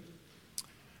give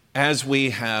as we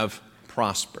have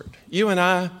prospered. You and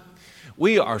I,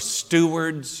 we are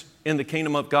stewards in the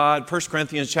kingdom of God. 1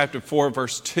 Corinthians chapter 4,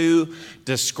 verse 2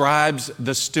 describes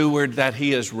the steward that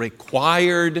he is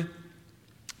required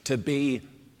to be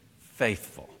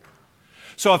faithful.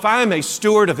 So if I am a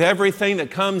steward of everything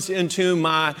that comes into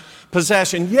my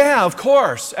possession, yeah, of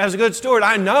course, as a good steward,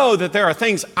 I know that there are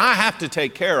things I have to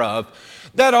take care of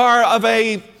that are of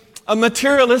a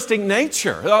materialistic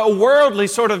nature, a worldly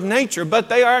sort of nature, but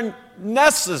they are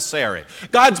necessary.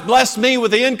 God's blessed me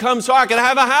with the income so I can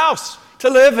have a house to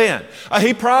live in.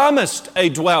 He promised a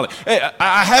dwelling.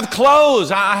 I have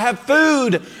clothes. I have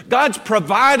food. God's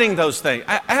providing those things.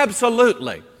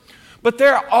 Absolutely. But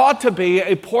there ought to be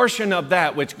a portion of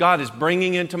that which God is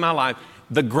bringing into my life,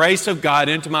 the grace of God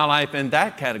into my life in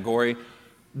that category,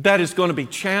 that is going to be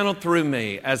channeled through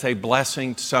me as a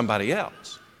blessing to somebody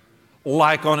else.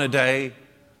 Like on a day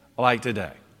like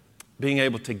today, being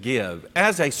able to give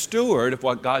as a steward of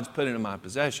what God's put into my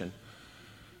possession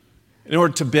in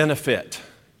order to benefit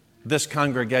this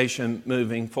congregation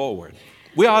moving forward.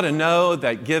 We ought to know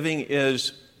that giving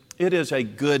is a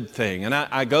good thing. And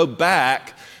I go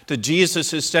back to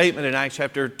Jesus' statement in Acts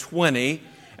chapter 20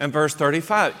 and verse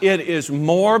 35. It is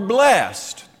more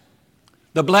blessed.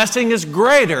 The blessing is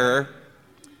greater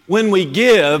when we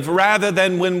give rather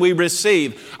than when we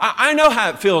receive. I know how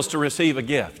it feels to receive a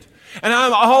gift. And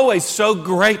I'm always so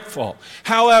grateful.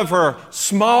 However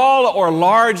small or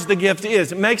large the gift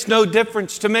is, it makes no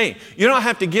difference to me. You don't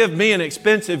have to give me an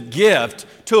expensive gift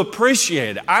to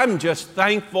appreciate it. I'm just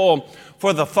thankful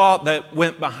for the thought that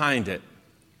went behind it.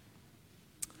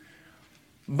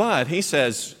 But he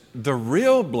says the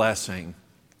real blessing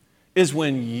is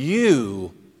when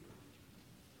you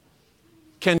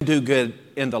can do good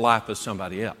in the life of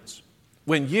somebody else.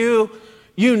 When you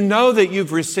know that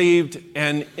you've received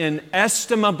an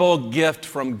inestimable gift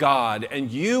from God and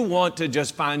you want to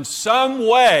just find some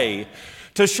way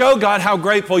to show God how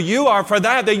grateful you are for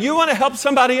that you want to help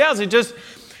somebody else. It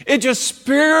just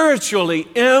spiritually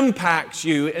impacts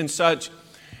you in such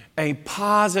a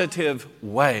positive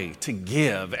way to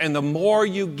give. And the more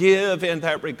you give in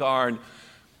that regard,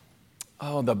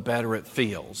 the better it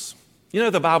feels. You know,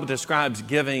 the Bible describes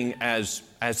giving as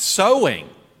sowing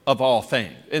of all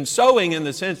things. And sowing in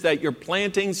the sense that you're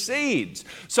planting seeds.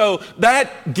 So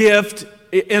that gift,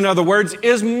 in other words,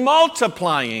 is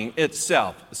multiplying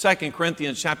itself. 2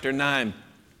 Corinthians chapter 9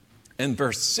 and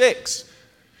verse 6.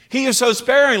 He who sows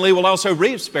sparingly will also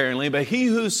reap sparingly, but he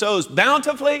who sows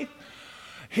bountifully,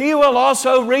 he will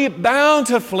also reap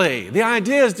bountifully. The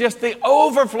idea is just the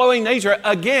overflowing nature.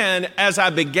 Again, as I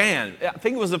began, I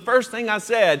think it was the first thing I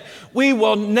said, we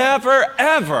will never,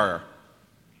 ever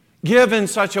give in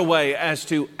such a way as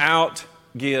to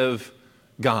outgive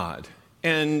God.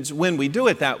 And when we do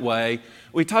it that way,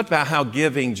 we talked about how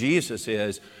giving Jesus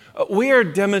is. We are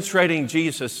demonstrating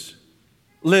Jesus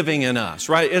living in us,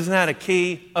 right? Isn't that a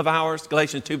key of ours?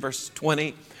 Galatians 2 verse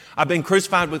 20. I've been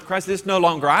crucified with Christ. It's no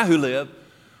longer I who live,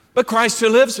 but Christ who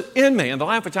lives in me. And the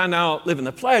life which I now live in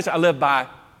the flesh, I live by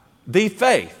the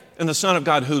faith in the Son of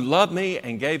God who loved me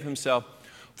and gave himself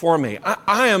for me.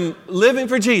 I am living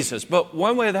for Jesus, but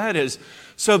one way that is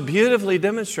so beautifully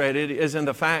demonstrated is in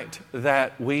the fact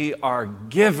that we are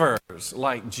givers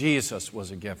like Jesus was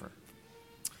a giver.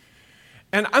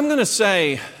 And I'm going to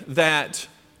say that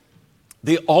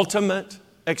the ultimate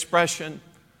expression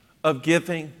of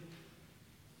giving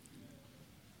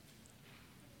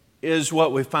is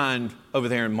what we find over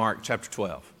there in Mark chapter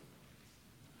 12.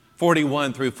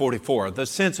 41 through 44, the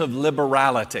sense of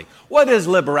liberality. What is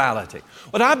liberality?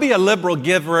 Would I be a liberal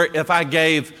giver if I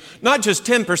gave not just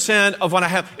 10% of what I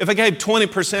have, if I gave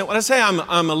 20%? Would I say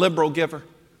I'm a liberal giver?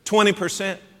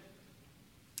 20%?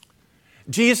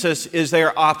 Jesus is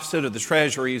there opposite of the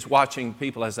treasury. He's watching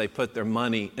people as they put their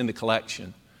money in the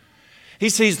collection. He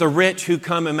sees the rich who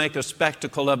come and make a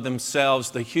spectacle of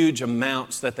themselves, the huge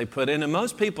amounts that they put in, and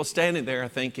most people standing there are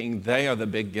thinking they are the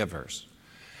big givers.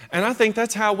 And I think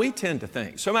that's how we tend to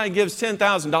think. Somebody gives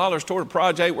 $10,000 toward a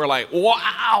project, we're like,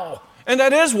 wow! And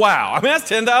that is wow. I mean, that's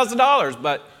 $10,000.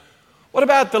 But what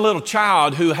about the little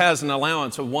child who has an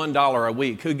allowance of $1 a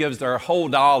week, who gives their whole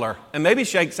dollar and maybe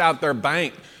shakes out their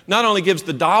bank, not only gives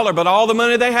the dollar, but all the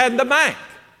money they had in the bank?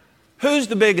 Who's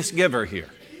the biggest giver here?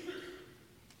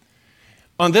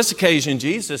 On this occasion,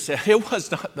 Jesus said it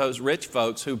was not those rich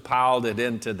folks who piled it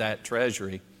into that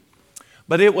treasury,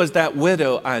 but it was that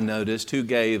widow, I noticed, who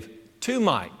gave to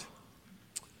might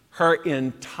her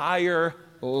entire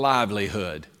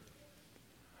livelihood.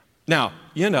 Now,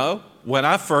 you know, when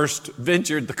I first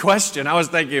ventured the question, I was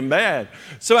thinking, man,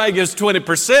 somebody gives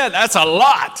 20%, that's a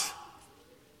lot.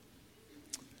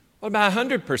 What about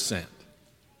 100%?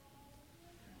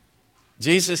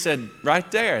 Jesus said,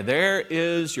 right there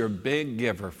is your big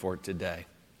giver for today.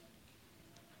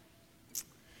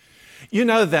 You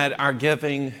know that our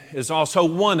giving is also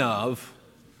one of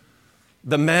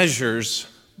the measures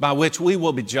by which we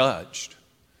will be judged.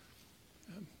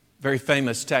 Very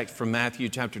famous text from Matthew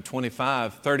chapter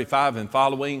 25, 35 and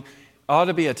following ought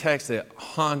to be a text that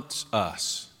haunts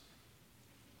us.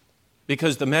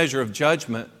 Because the measure of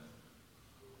judgment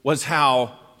was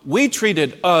how we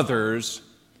treated others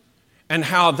and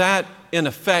how that, in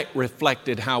effect,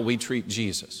 reflected how we treat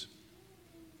Jesus.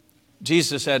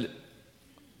 Jesus said,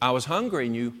 I was hungry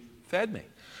and you fed me.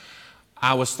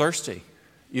 I was thirsty.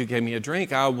 You gave me a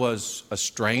drink. I was a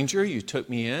stranger. You took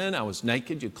me in. I was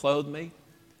naked. You clothed me.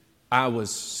 I was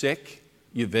sick.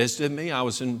 You visited me. I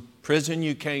was in prison.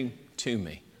 You came to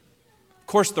me. Of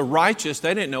course, the righteous,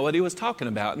 they didn't know what he was talking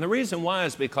about. And the reason why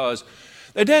is because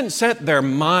they didn't set their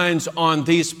minds on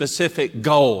these specific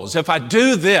goals. If I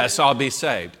do this, I'll be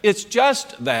saved. It's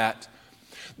just that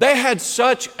they had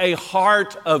such a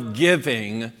heart of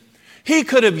giving. He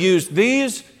could have used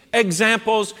these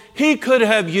examples. He could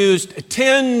have used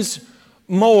tens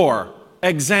more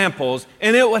examples,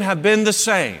 and it would have been the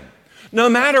same. No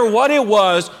matter what it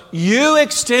was, you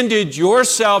extended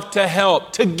yourself to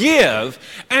help, to give,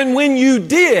 and when you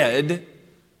did,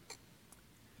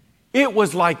 it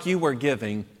was like you were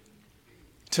giving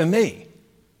to me.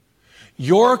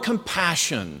 Your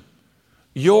compassion,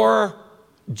 your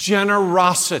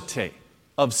generosity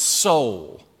of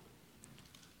soul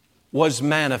was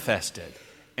manifested.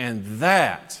 And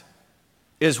that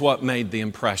is what made the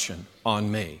impression on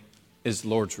me, is the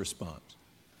Lord's response.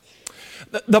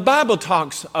 The Bible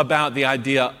talks about the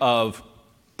idea of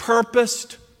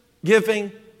purposed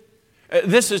giving.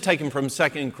 This is taken from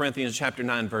 2 Corinthians chapter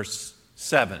 9, verse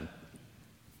 7.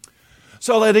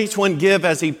 So let each one give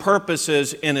as he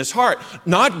purposes in his heart,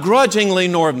 not grudgingly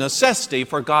nor of necessity,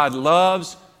 for God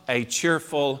loves a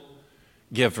cheerful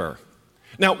giver.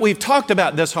 Now, we've talked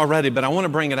about this already, but I want to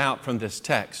bring it out from this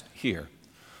text here.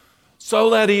 So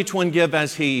let each one give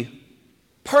as he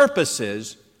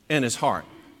purposes in his heart.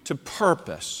 To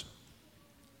purpose.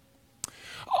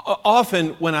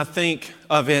 Often when I think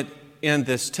of it in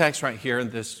this text right here,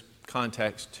 in this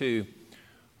context too,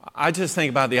 I just think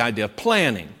about the idea of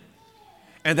planning.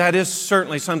 And that is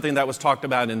certainly something that was talked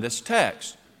about in this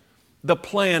text. The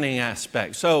planning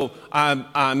aspect. So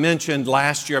I mentioned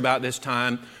last year about this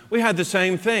time, we had the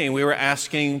same thing. We were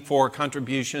asking for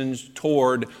contributions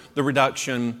toward the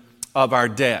reduction of our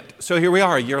debt. So here we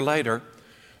are a year later.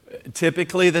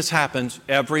 Typically, this happens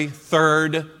every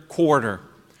third quarter.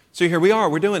 So here we are,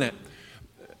 we're doing it.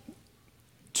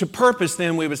 To purpose,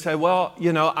 then, we would say, well,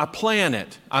 I plan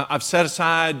it. I've set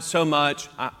aside so much.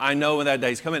 I know when that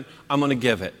day's coming, I'm going to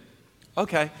give it.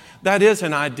 Okay, that is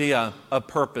an idea of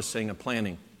purposing, of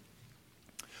planning.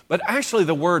 But actually,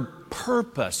 the word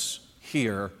purpose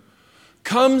here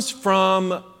comes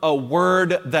from a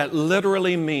word that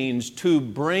literally means to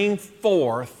bring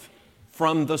forth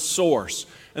from the source.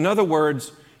 In other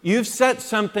words, you've set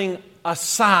something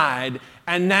aside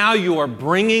and now you are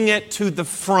bringing it to the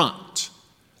front.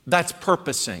 That's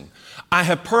purposing. I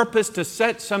have purposed to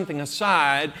set something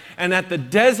aside, and at the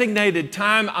designated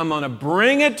time, I'm going to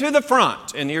bring it to the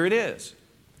front. And here it is.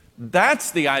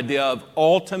 That's the idea of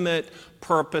ultimate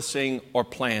purposing or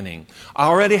planning. I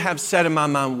already have set in my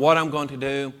mind what I'm going to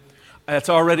do. It's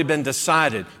already been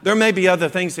decided. There may be other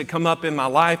things that come up in my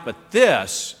life, but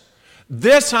this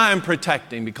I am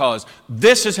protecting because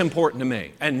this is important to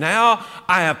me. And now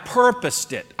I have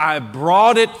purposed it. I have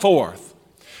brought it forth.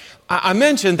 I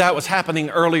mentioned that was happening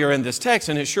earlier in this text,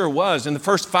 and it sure was. In the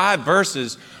first 5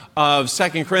 verses of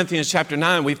 2 Corinthians chapter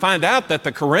 9, we find out that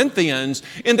the Corinthians,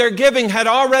 in their giving, had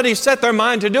already set their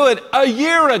mind to do it a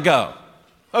year ago.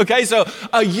 Okay, so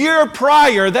a year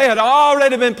prior, they had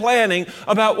already been planning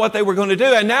about what they were going to do.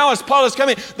 And now as Paul is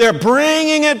coming, they're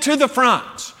bringing it to the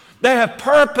front. They have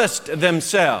purposed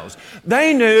themselves.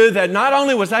 They knew that not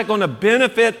only was that going to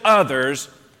benefit others,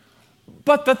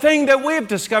 but the thing that we've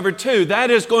discovered too, that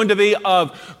is going to be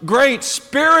of great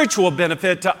spiritual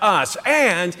benefit to us.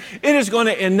 And it is going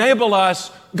to enable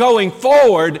us going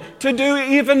forward to do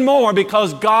even more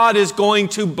because God is going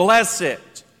to bless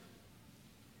it.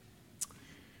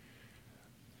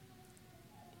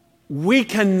 We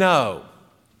can know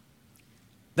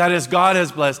that as God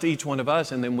has blessed each one of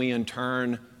us, and then we in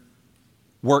turn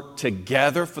work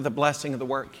together for the blessing of the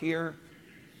work here,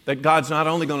 that God's not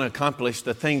only going to accomplish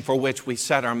the thing for which we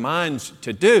set our minds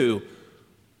to do,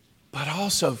 but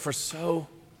also for so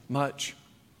much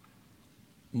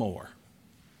more.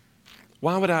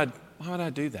 Why would I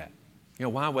do that?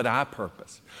 Why would I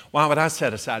purpose? Why would I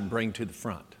set aside and bring to the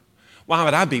front? Why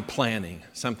would I be planning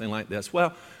something like this?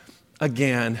 Well,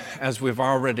 again, as we've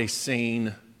already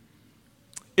seen,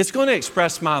 it's going to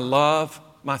express my love,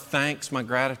 my thanks, my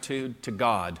gratitude to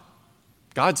God.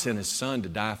 God sent His Son to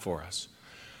die for us.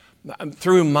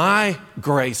 Through my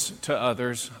grace to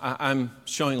others, I'm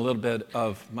showing a little bit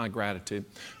of my gratitude.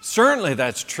 Certainly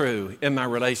that's true in my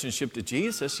relationship to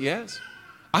Jesus, yes.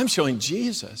 I'm showing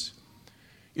Jesus.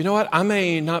 You know what? I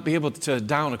may not be able to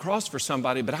die on a cross for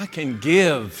somebody, but I can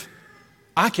give.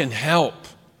 I can help.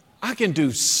 I can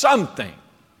do something.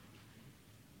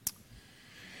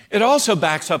 It also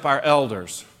backs up our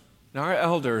elders. Now, our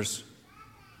elders,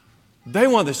 they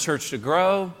want this church to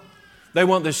grow. They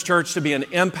want this church to be an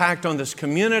impact on this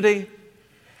community.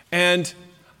 And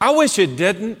I wish it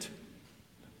didn't,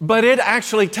 but it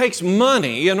actually takes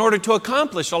money in order to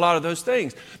accomplish a lot of those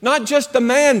things. Not just the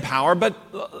manpower, but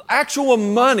actual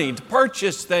money to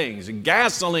purchase things,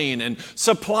 gasoline and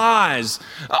supplies.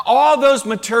 All those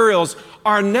materials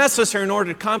are necessary in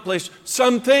order to accomplish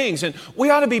some things. And we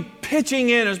ought to be pitching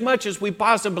in as much as we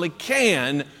possibly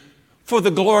can for the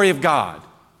glory of God.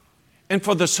 And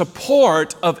for the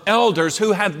support of elders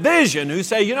who have vision, who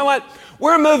say, you know what,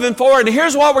 we're moving forward, and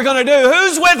here's what we're going to do.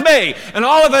 Who's with me? And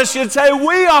all of us should say,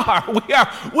 we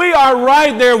are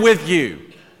right there with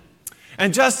you.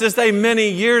 And just as they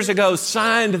many years ago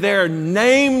signed their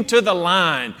name to the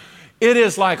line, it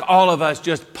is like all of us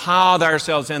just piled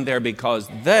ourselves in there because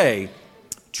they,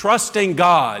 trusting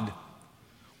God,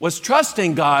 was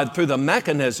trusting God through the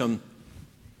mechanism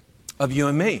of you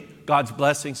and me. God's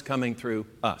blessings coming through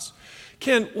us.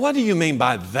 Ken, what do you mean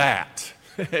by that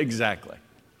exactly?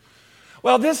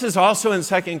 Well, this is also in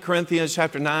 2 Corinthians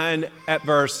chapter 9 at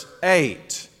verse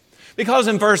 8. Because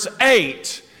in verse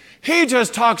 8, he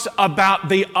just talks about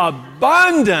the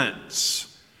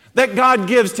abundance that God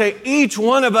gives to each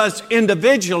one of us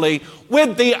individually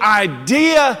with the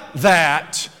idea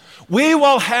that we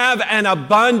will have an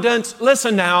abundance,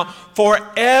 listen now, for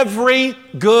every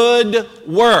good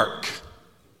work.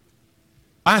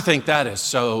 I think that is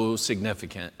so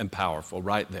significant and powerful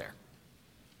right there.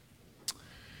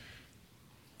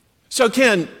 So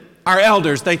Ken, our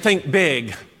elders, they think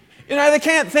big. You know, they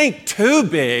can't think too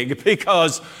big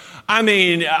because,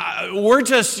 we're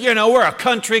just, we're a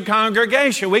country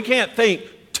congregation. We can't think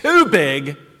too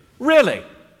big, really.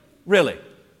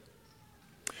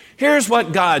 Here's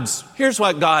what God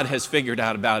has figured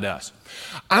out about us.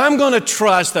 I'm going to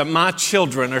trust that my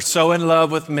children are so in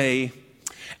love with me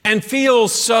and feel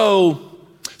so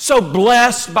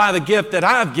blessed by the gift that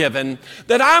I've given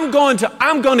that I'm going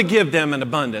to give them an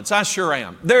abundance. I sure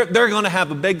am. They're going to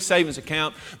have a big savings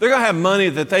account. They're going to have money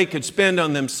that they could spend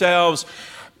on themselves,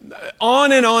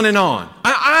 on and on and on.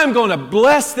 I'm going to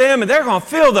bless them, and they're going to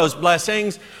feel those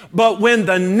blessings. But when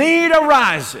the need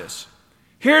arises,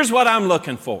 here's what I'm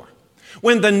looking for.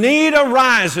 When the need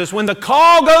arises, when the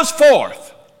call goes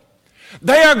forth,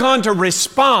 they are going to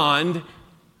respond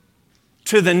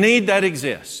to the need that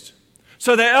exists.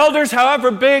 So the elders,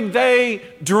 however big they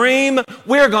dream,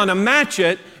 we're going to match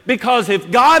it because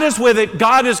if God is with it,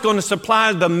 God is going to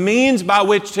supply the means by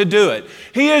which to do it.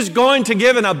 He is going to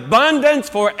give an abundance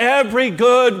for every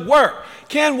good work.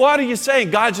 Ken, what are you saying?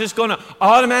 God's just going to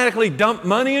automatically dump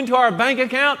money into our bank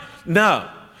account? No.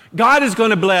 God is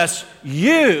going to bless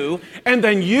you, and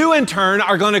then you in turn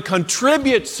are going to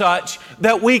contribute such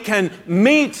that we can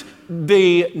meet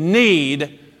the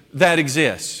need that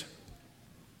exists.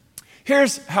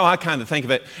 Here's how I kind of think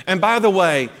of it. And by the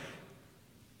way,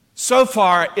 so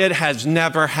far it has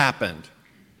never happened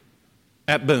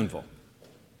at Boonville.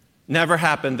 Never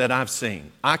happened that I've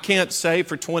seen. I can't say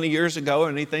for 20 years ago or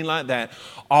anything like that.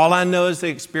 All I know is the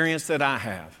experience that I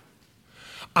have.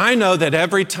 I know that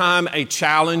every time a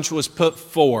challenge was put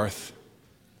forth,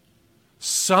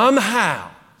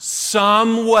 somehow,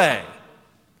 some way,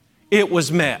 it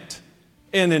was met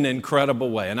in an incredible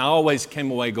way. And I always came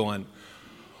away going,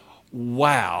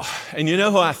 wow. And you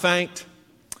know who I thanked?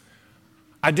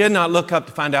 I did not look up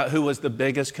to find out who was the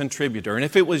biggest contributor. And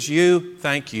if it was you,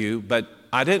 thank you. But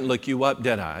I didn't look you up,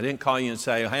 did I? I didn't call you and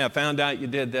say, hey, I found out you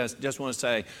did this. Just want to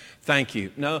say thank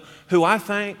you. No, who I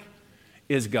thank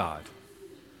is God.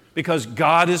 Because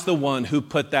God is the one who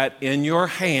put that in your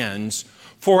hands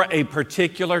for a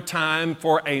particular time,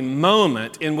 for a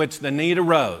moment in which the need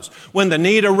arose. When the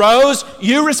need arose,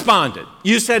 you responded.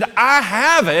 You said, I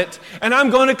have it, and I'm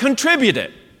going to contribute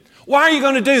it. Why are you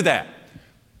going to do that?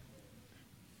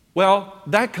 Well,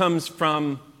 that comes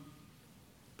from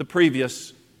the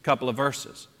previous couple of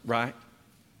verses, right?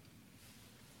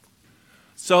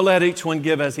 So let each one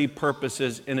give as he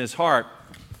purposes in his heart.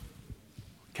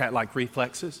 Cat-like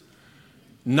reflexes.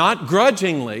 Not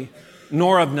grudgingly,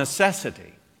 nor of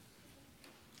necessity.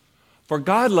 For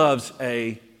God loves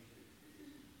a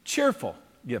cheerful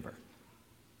giver.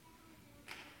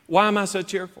 Why am I so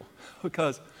cheerful?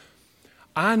 Because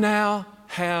I now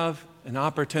have an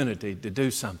opportunity to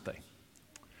do something.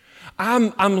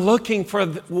 I'm looking for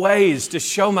ways to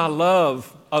show my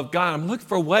love of God. I'm looking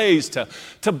for ways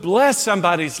to bless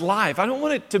somebody's life. I don't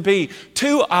want it to be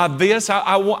too obvious.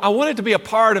 I want it to be a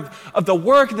part of the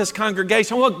work of this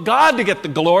congregation. I want God to get the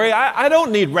glory. I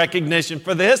don't need recognition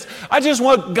for this. I just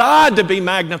want God to be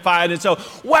magnified. And so,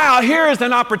 wow, here is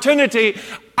an opportunity.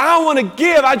 I want to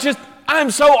give.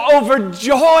 I'm so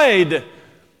overjoyed.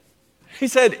 He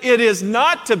said, it is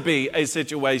not to be a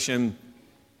situation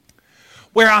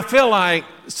where I feel like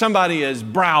somebody is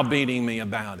browbeating me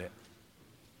about it.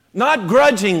 Not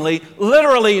grudgingly,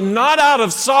 literally not out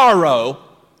of sorrow,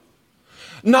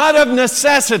 not of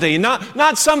necessity,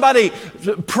 not somebody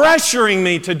pressuring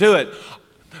me to do it.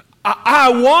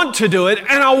 I want to do it,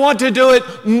 and I want to do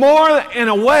it more in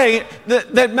a way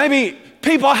that maybe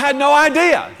people had no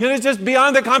idea. It's just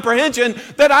beyond their comprehension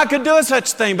that I could do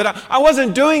such thing. But I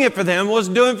wasn't doing it for them. I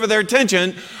wasn't doing it for their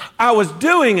attention. I was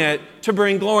doing it to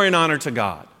bring glory and honor to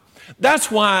God.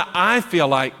 That's why I feel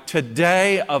like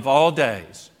today of all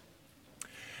days,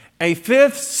 a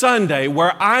fifth Sunday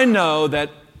where I know that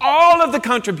all of the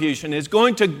contribution is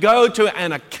going to go to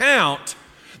an account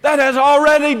that has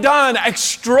already done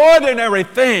extraordinary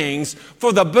things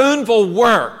for the Boonville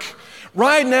work.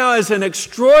 Right now is an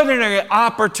extraordinary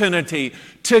opportunity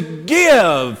to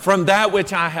give from that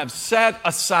which I have set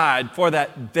aside for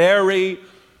that very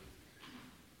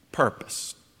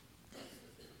purpose.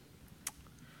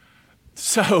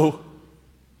 So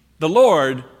the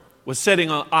Lord was sitting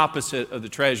on opposite of the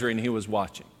treasury and he was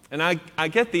watching. And I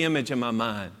get the image in my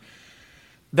mind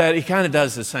that he kind of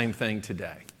does the same thing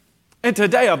today. And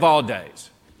today of all days.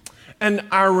 And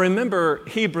I remember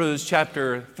Hebrews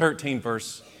chapter 13,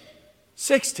 verse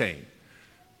 16.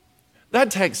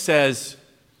 That text says,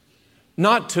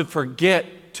 not to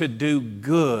forget to do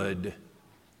good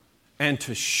and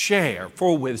to share.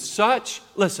 For with such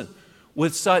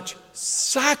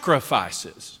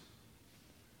sacrifices,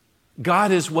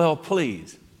 God is well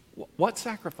pleased. What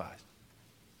sacrifice?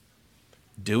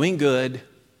 Doing good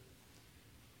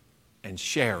and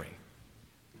sharing.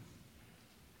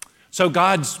 So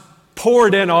God's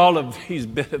poured in all of these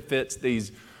benefits,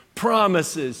 these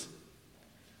promises.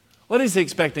 What he's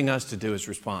expecting us to do is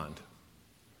respond,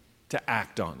 to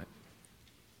act on it,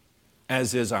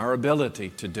 as is our ability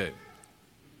to do.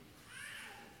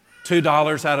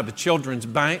 $2 out of a children's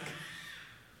bank,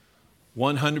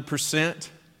 100%.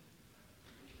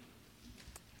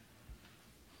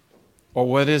 Or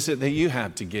what is it that you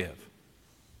have to give?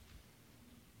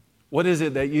 What is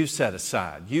it that you set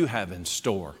aside, you have in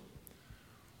store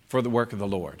for the work of the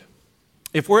Lord?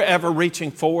 If we're ever reaching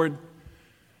forward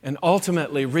and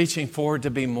ultimately reaching forward to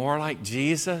be more like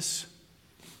Jesus,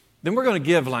 then we're going to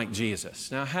give like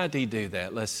Jesus. Now, how did he do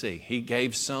that? Let's see. He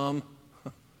gave some.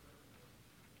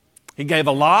 He gave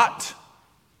a lot.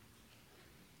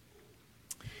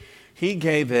 He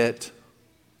gave it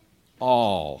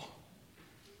all.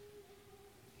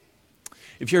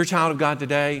 If you're a child of God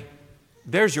today,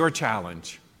 there's your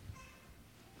challenge.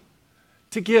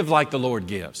 To give like the Lord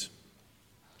gives.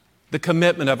 The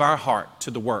commitment of our heart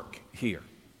to the work here,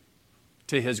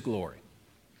 to his glory.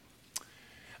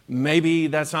 Maybe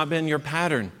that's not been your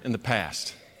pattern in the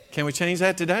past. Can we change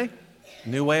that today?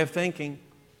 New way of thinking.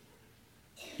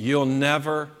 You'll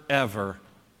never, ever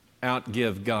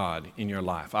outgive God in your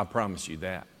life. I promise you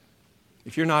that.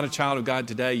 If you're not a child of God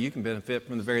today, you can benefit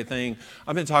from the very thing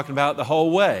I've been talking about the whole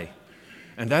way.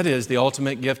 And that is the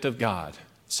ultimate gift of God,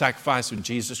 sacrifice of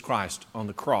Jesus Christ on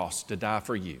the cross to die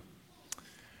for you.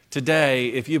 Today,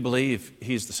 if you believe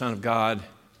he's the Son of God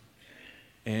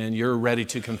and you're ready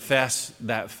to confess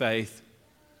that faith,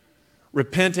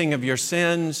 repenting of your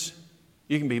sins,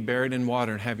 you can be buried in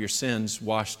water and have your sins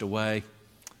washed away.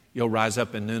 You'll rise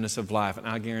up in newness of life, and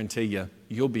I guarantee you,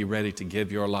 you'll be ready to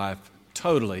give your life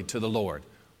totally to the Lord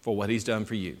for what he's done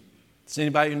for you. Is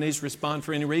anybody who needs to respond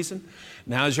for any reason?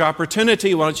 Now is your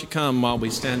opportunity. Why don't you come while we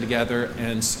stand together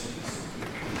and sing.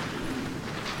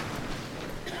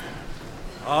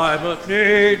 I must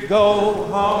needs go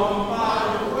home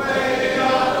by the way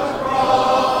of the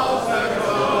cross and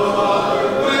no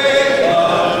other way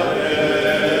but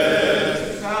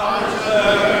this. I'm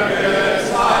circus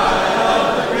side of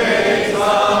the gates of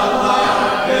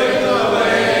life is the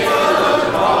way of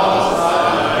the cross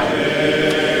like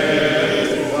this.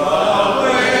 The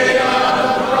way of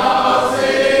the cross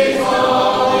is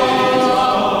holy.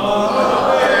 The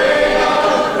way of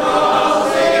the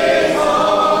cross is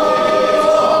holy.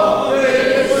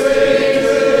 Sweet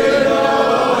to the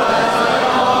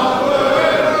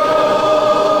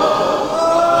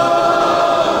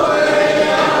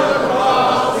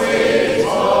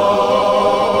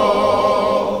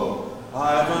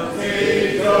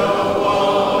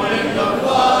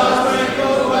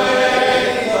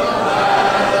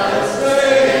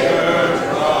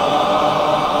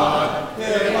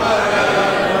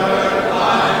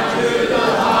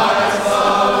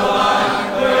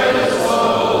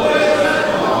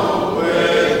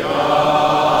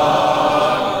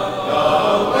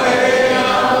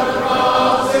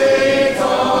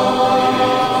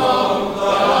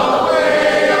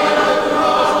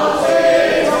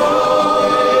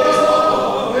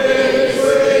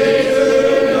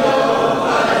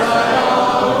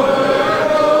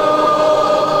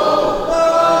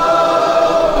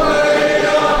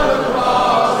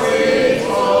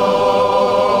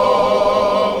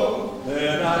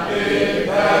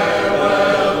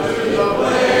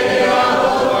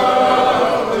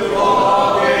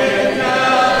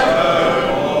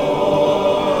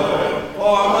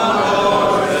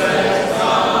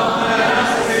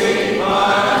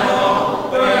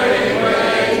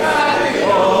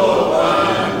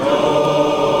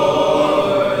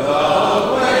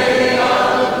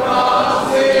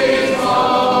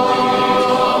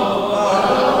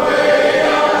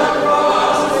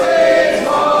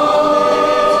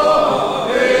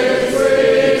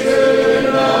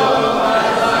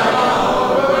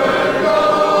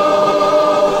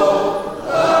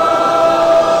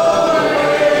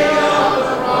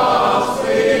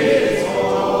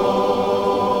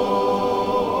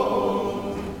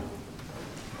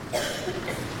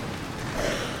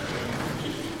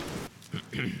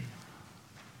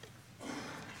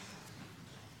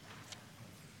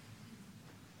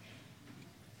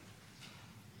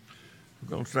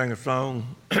going to sing a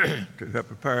song to help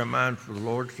prepare our minds for the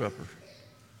Lord's Supper.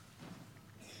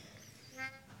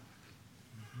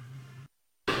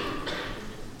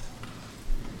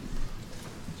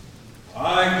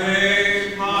 I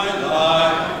gave my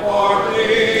life for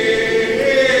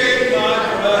thee, my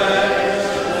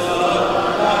precious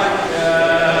love I gave,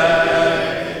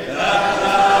 that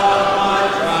thou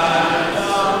might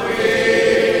ransom me,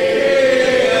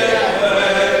 and take from the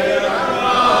dead.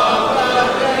 I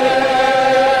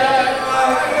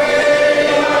gave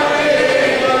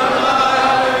my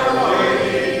life for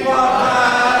thee, what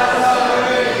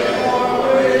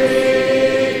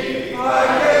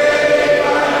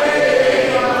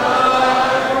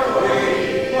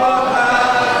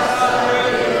hast thou given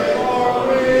for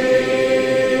me?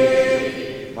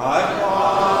 I gave my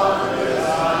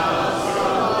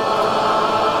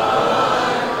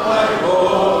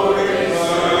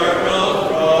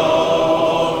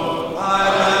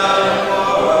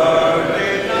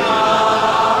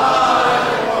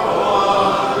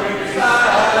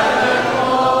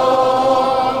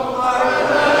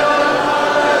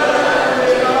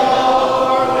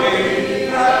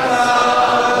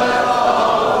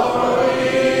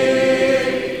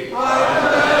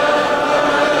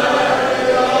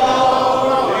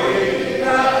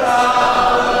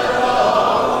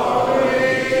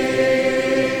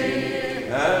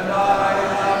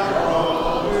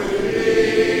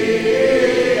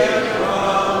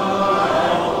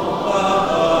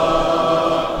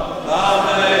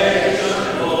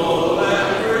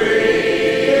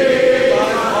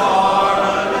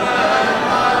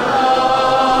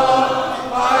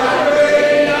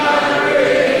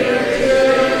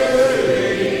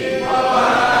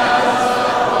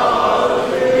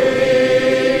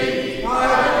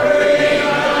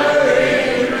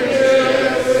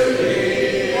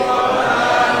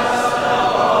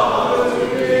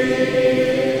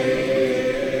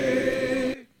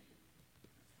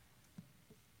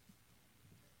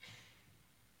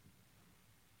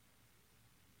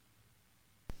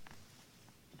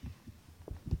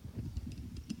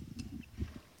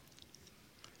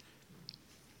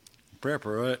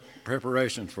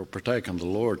Preparations for partaking of the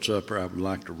Lord's Supper, I would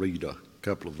like to read a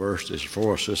couple of verses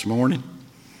for us this morning.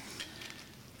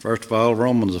 First of all,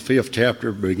 Romans the 5th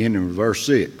chapter, beginning with verse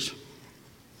 6. It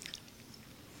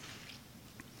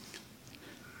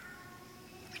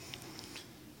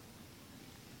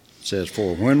says,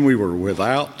 "For when we were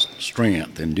without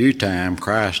strength, in due time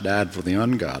Christ died for the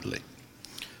ungodly.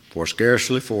 For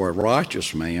scarcely for a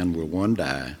righteous man will one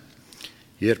die,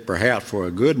 yet perhaps for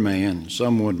a good man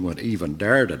someone would even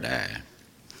dare to die.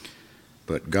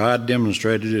 But God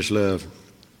demonstrated his love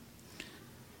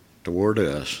toward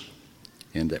us,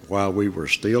 in that while we were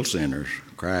still sinners,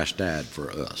 Christ died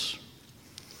for us."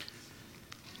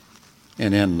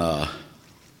 And in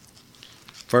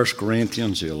 1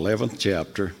 Corinthians, the 11th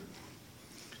chapter,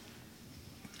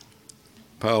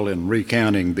 Paul, in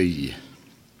recounting the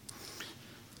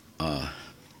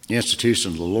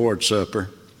institution of the Lord's Supper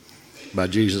by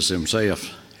Jesus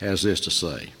himself, has this to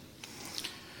say: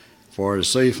 "For I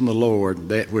received from the Lord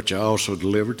that which I also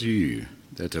delivered to you,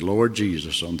 that the Lord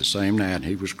Jesus, on the same night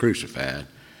he was crucified,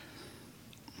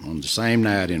 on the same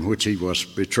night in which he was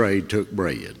betrayed, took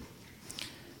bread.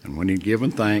 And when he had given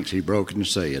thanks, he broke it and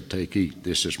said, 'Take, eat,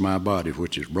 this is my body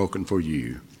which is broken for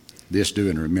you. This do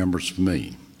in remembrance of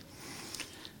me.'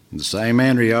 In the same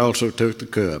manner he also took the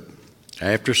cup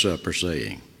after supper,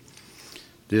 saying,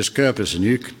 'This cup is a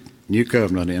new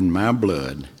covenant in my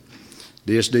blood.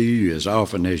 This do you as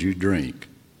often as you drink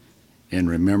in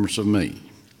remembrance of me.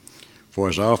 For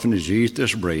as often as you eat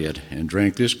this bread and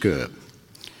drink this cup,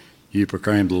 you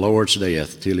proclaim the Lord's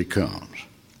death till he comes.'"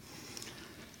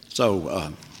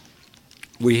 So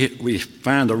we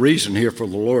find the reason here for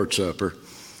the Lord's Supper,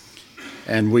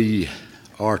 and we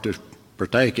are to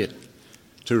partake it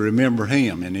to remember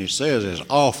him. And he says, as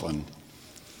often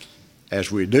as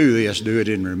we do this, do it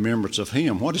in remembrance of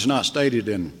him. What is not stated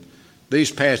in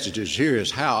these passages here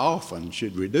is how often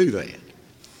should we do that?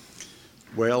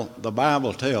 Well, the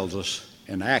Bible tells us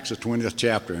in Acts the 20th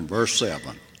chapter and verse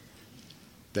 7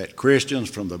 that Christians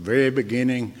from the very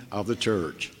beginning of the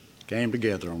church came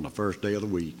together on the first day of the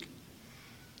week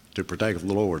to partake of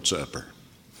the Lord's Supper.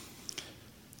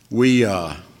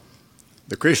 The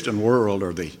Christian world,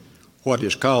 or what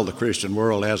is called the Christian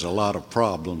world, has a lot of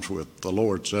problems with the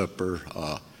Lord's Supper,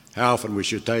 how often we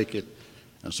should take it,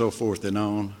 and so forth and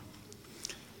on.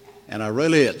 And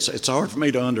it's hard for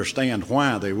me to understand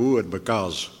why they would,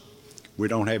 because we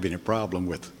don't have any problem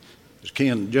with, as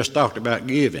Ken just talked about,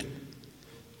 giving.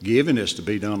 Giving is to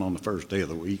be done on the first day of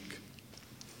the week.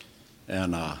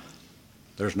 And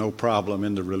There's no problem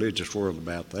in the religious world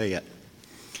about that.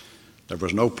 There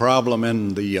was no problem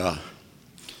in the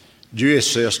Jewish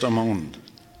system on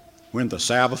when the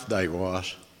Sabbath day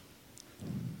was.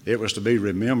 It was to be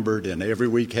remembered, and every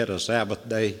week had a Sabbath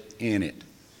day in it,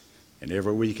 and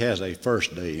every week has a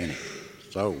first day in it.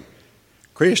 So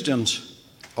Christians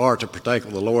are to partake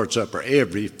of the Lord's Supper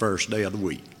every first day of the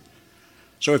week.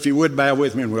 So if you would bow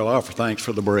with me, and we'll offer thanks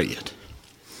for the bread.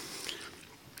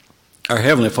 Our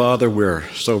Heavenly Father, we're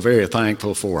so very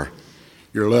thankful for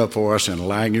your love for us and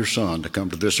allowing your Son to come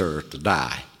to this earth to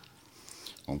die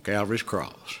on Calvary's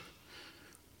cross.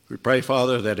 We pray,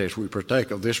 Father, that as we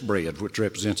partake of this bread, which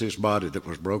represents his body that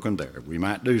was broken there, we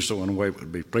might do so in a way that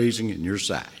would be pleasing in your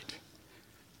sight.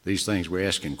 These things we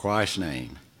ask in Christ's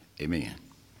name. Amen.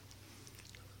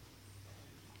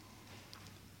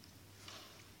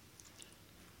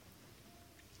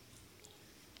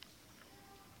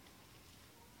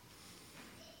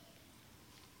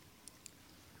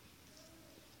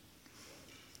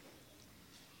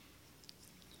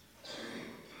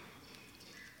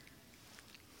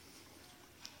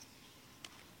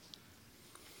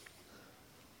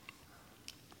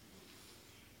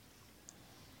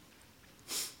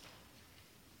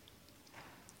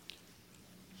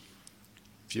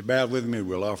 If you bow with me,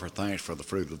 we'll offer thanks for the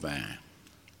fruit of the vine.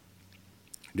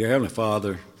 Dear Heavenly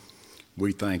Father,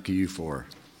 we thank you for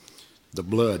the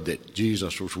blood that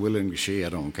Jesus was willing to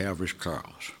shed on Calvary's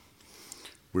cross.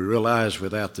 We realize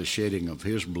without the shedding of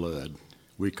his blood,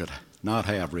 we could not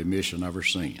have remission of our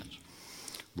sins.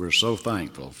 We're so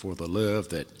thankful for the love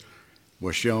that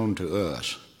was shown to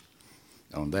us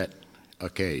on that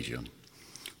occasion.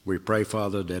 We pray,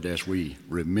 Father, that as we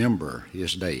remember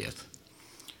his death,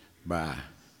 by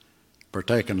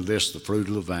partaking of this, the fruit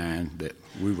of the vine, that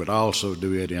we would also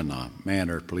do it in a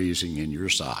manner pleasing in your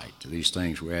sight. These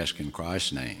things we ask in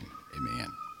Christ's name. Amen.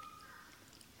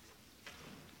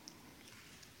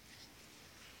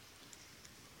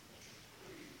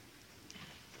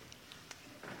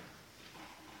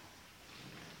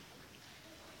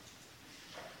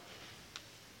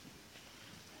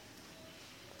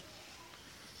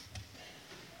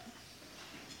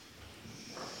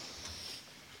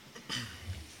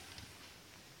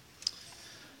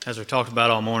 As we talked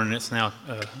about all morning, it's now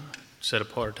set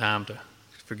apart time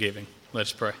for giving. Let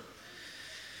us pray.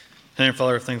 Heavenly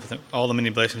Father, thank you for all the many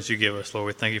blessings you give us, Lord.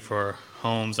 We thank you for our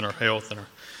homes and our health and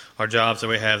our jobs that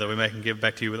we have, that we may can give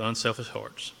back to you with unselfish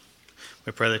hearts.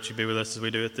 We pray that you be with us as we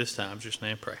do at this time. In Jesus'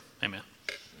 name, pray. Amen.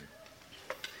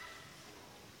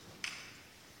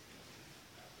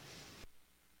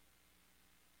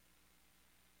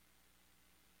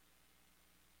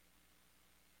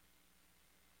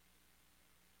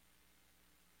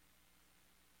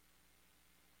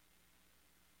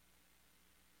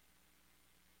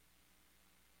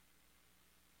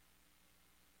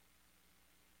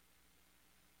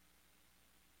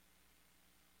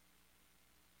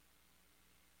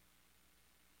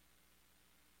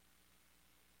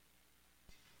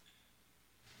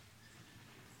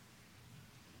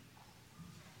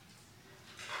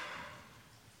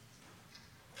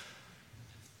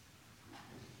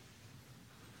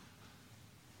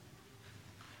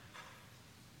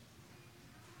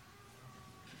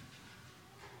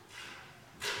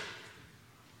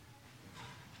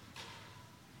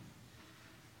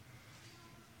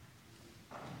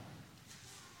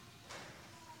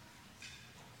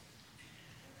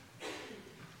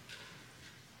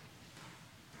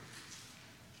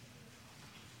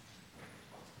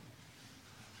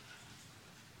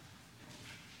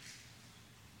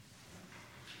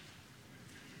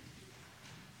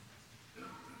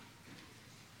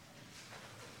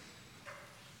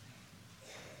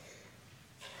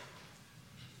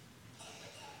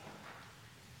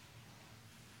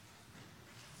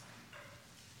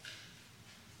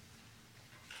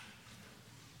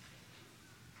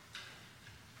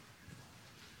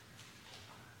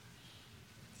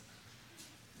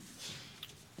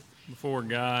 Before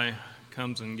Guy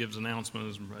comes and gives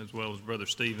announcements, as well as Brother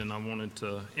Stephen, I wanted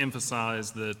to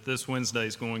emphasize that this Wednesday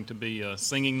is going to be a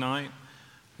singing night,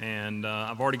 and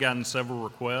I've already gotten several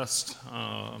requests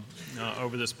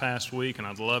over this past week, and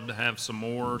I'd love to have some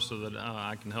more so that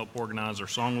I can help organize our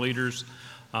song leaders.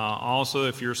 Also,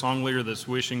 if you're a song leader that's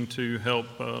wishing to help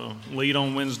lead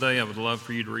on Wednesday, I would love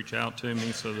for you to reach out to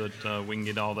me so that we can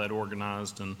get all that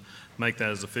organized and make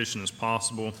that as efficient as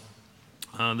possible.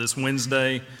 This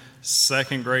Wednesday,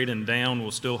 second grade and down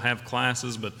will still have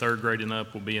classes, but third grade and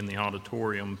up will be in the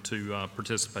auditorium to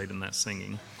participate in that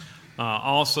singing.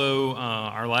 Also,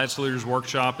 our Lads Leaders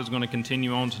Workshop is going to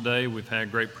continue on today. We've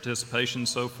had great participation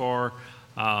so far.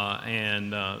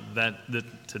 That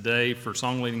today for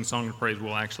song leading, song of praise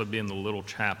will actually be in the little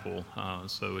chapel.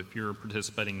 So if you're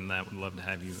participating in that, we'd love to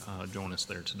have you join us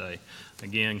there today.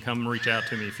 Again, come reach out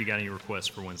to me if you got any requests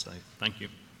for Wednesday. Thank you.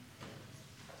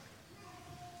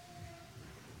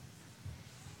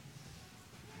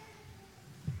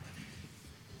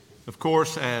 Of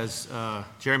course, as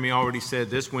Jeremy already said,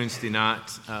 this Wednesday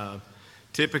night,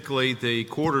 typically the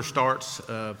quarter starts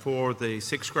for the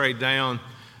 6th grade down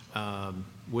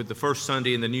with the first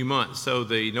Sunday in the new month. So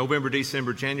the November,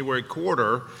 December, January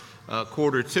quarter,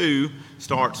 quarter 2,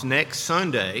 starts next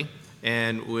Sunday,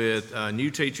 and with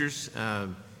new teachers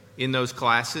in those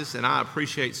classes. And I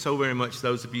appreciate so very much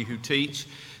those of you who teach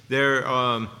there.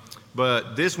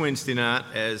 But this Wednesday night,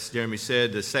 as Jeremy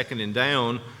said, the second and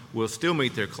down will still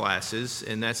meet their classes,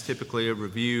 and that's typically a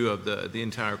review of the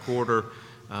entire quarter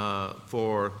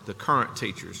for the current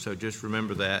teachers. So just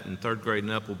remember that, and 3rd grade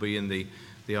and up will be in the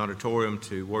auditorium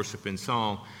to worship in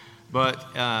song. But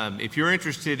if you're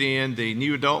interested in the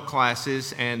new adult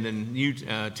classes and the new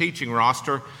teaching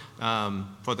roster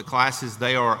for the classes,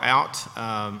 they are out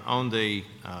on the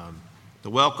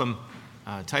welcome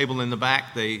table in the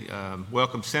back, the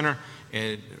welcome center,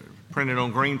 printed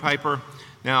on green paper.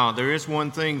 Now, there is one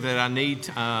thing that I need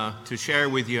to share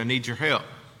with you. I need your help.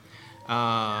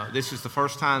 This is the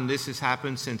first time this has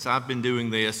happened since I've been doing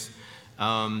this.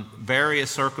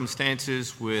 Various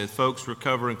circumstances with folks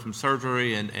recovering from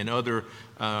surgery and other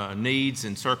needs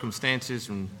and circumstances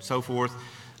and so forth.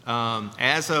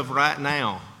 As of right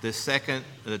now,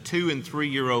 the 2 and 3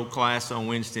 year old class on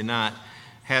Wednesday night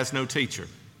has no teacher.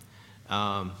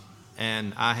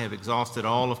 And I have exhausted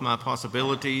all of my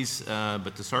possibilities,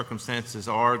 but the circumstances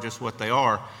are just what they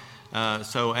are.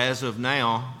 So as of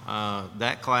now,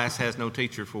 that class has no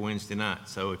teacher for Wednesday night.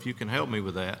 So if you can help me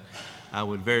with that, I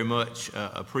would very much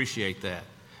appreciate that.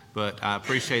 But I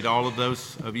appreciate all of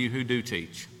those of you who do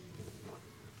teach.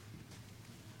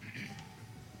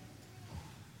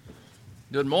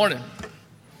 Good morning.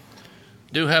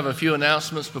 Do have a few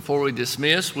announcements before we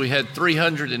dismiss. We had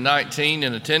 319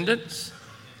 in attendance.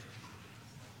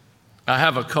 I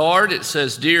have a card. It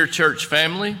says, "Dear church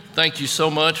family, thank you so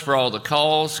much for all the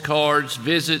calls, cards,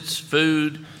 visits,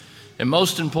 food, and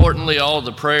most importantly, all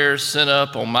the prayers sent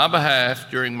up on my behalf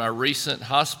during my recent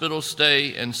hospital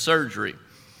stay and surgery.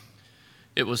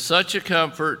 It was such a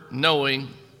comfort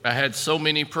knowing I had so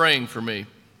many praying for me.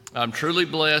 I'm truly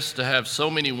blessed to have so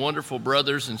many wonderful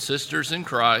brothers and sisters in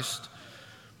Christ.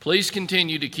 Please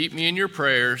continue to keep me in your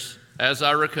prayers as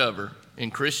I recover.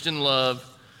 In Christian love,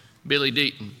 Billy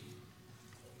Deaton."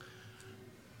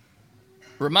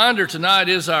 Reminder tonight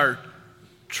is our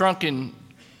trunk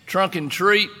and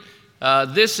treat.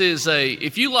 This is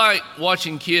if you like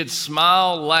watching kids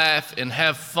smile, laugh, and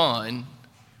have fun,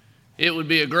 it would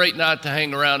be a great night to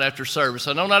hang around after service.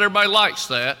 I know not everybody likes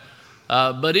that,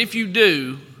 but if you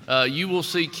do, you will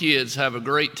see kids have a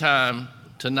great time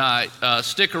tonight.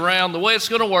 Stick around. The way it's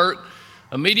going to work,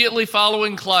 immediately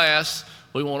following class,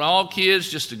 we want all kids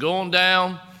just to go on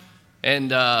down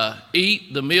and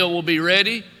eat. The meal will be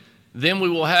ready. Then we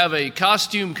will have a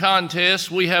costume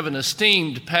contest. We have an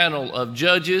esteemed panel of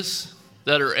judges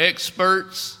that are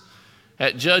experts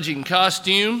at judging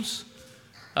costumes.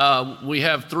 We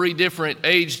have 3 different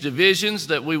age divisions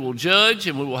that we will judge,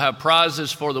 and we will have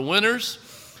prizes for the winners.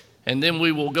 And then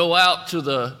we will go out to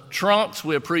the trunks.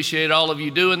 We appreciate all of you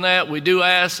doing that. We do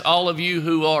ask all of you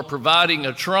who are providing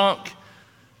a trunk,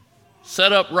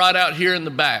 set up right out here in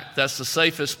the back. That's the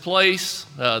safest place.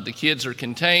 The kids are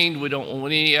contained. We don't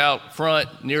want any out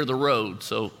front near the road.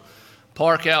 So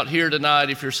park out here tonight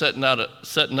if you're setting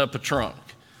up a trunk.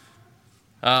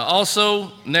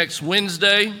 Also, next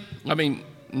Sunday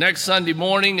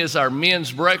morning is our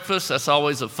men's breakfast. That's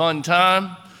always a fun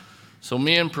time. So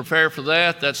men, prepare for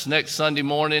that. That's next Sunday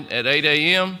morning at 8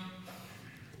 a.m.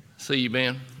 See you,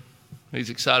 Ben.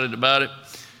 He's excited about it.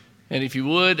 And if you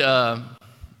would,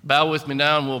 bow with me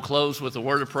now, and we'll close with a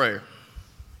word of prayer.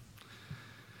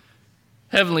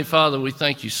 Heavenly Father, we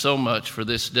thank you so much for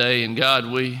this day. And God,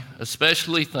 we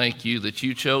especially thank you that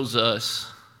you chose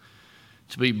us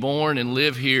to be born and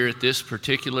live here at this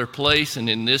particular place and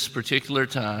in this particular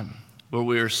time where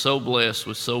we are so blessed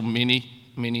with so many,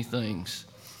 many things.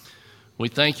 We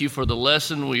thank you for the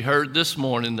lesson we heard this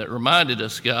morning that reminded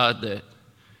us, God, that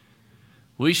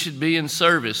we should be in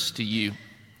service to you.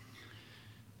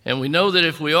 And we know that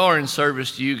if we are in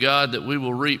service to you, God, that we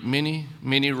will reap many,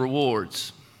 many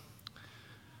rewards,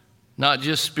 not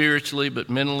just spiritually, but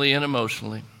mentally and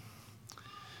emotionally.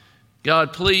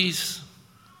 God, please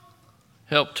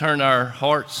help turn our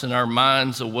hearts and our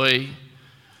minds away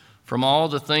from all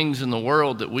the things in the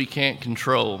world that we can't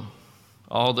control,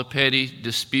 all the petty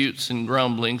disputes and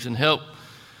grumblings, and help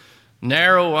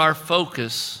narrow our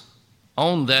focus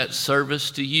on that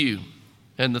service to you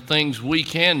and the things we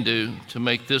can do to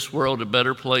make this world a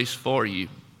better place for you.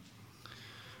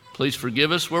 Please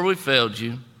forgive us where we failed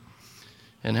you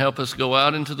and help us go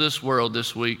out into this world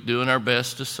this week doing our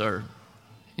best to serve.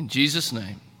 In Jesus'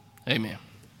 name, amen.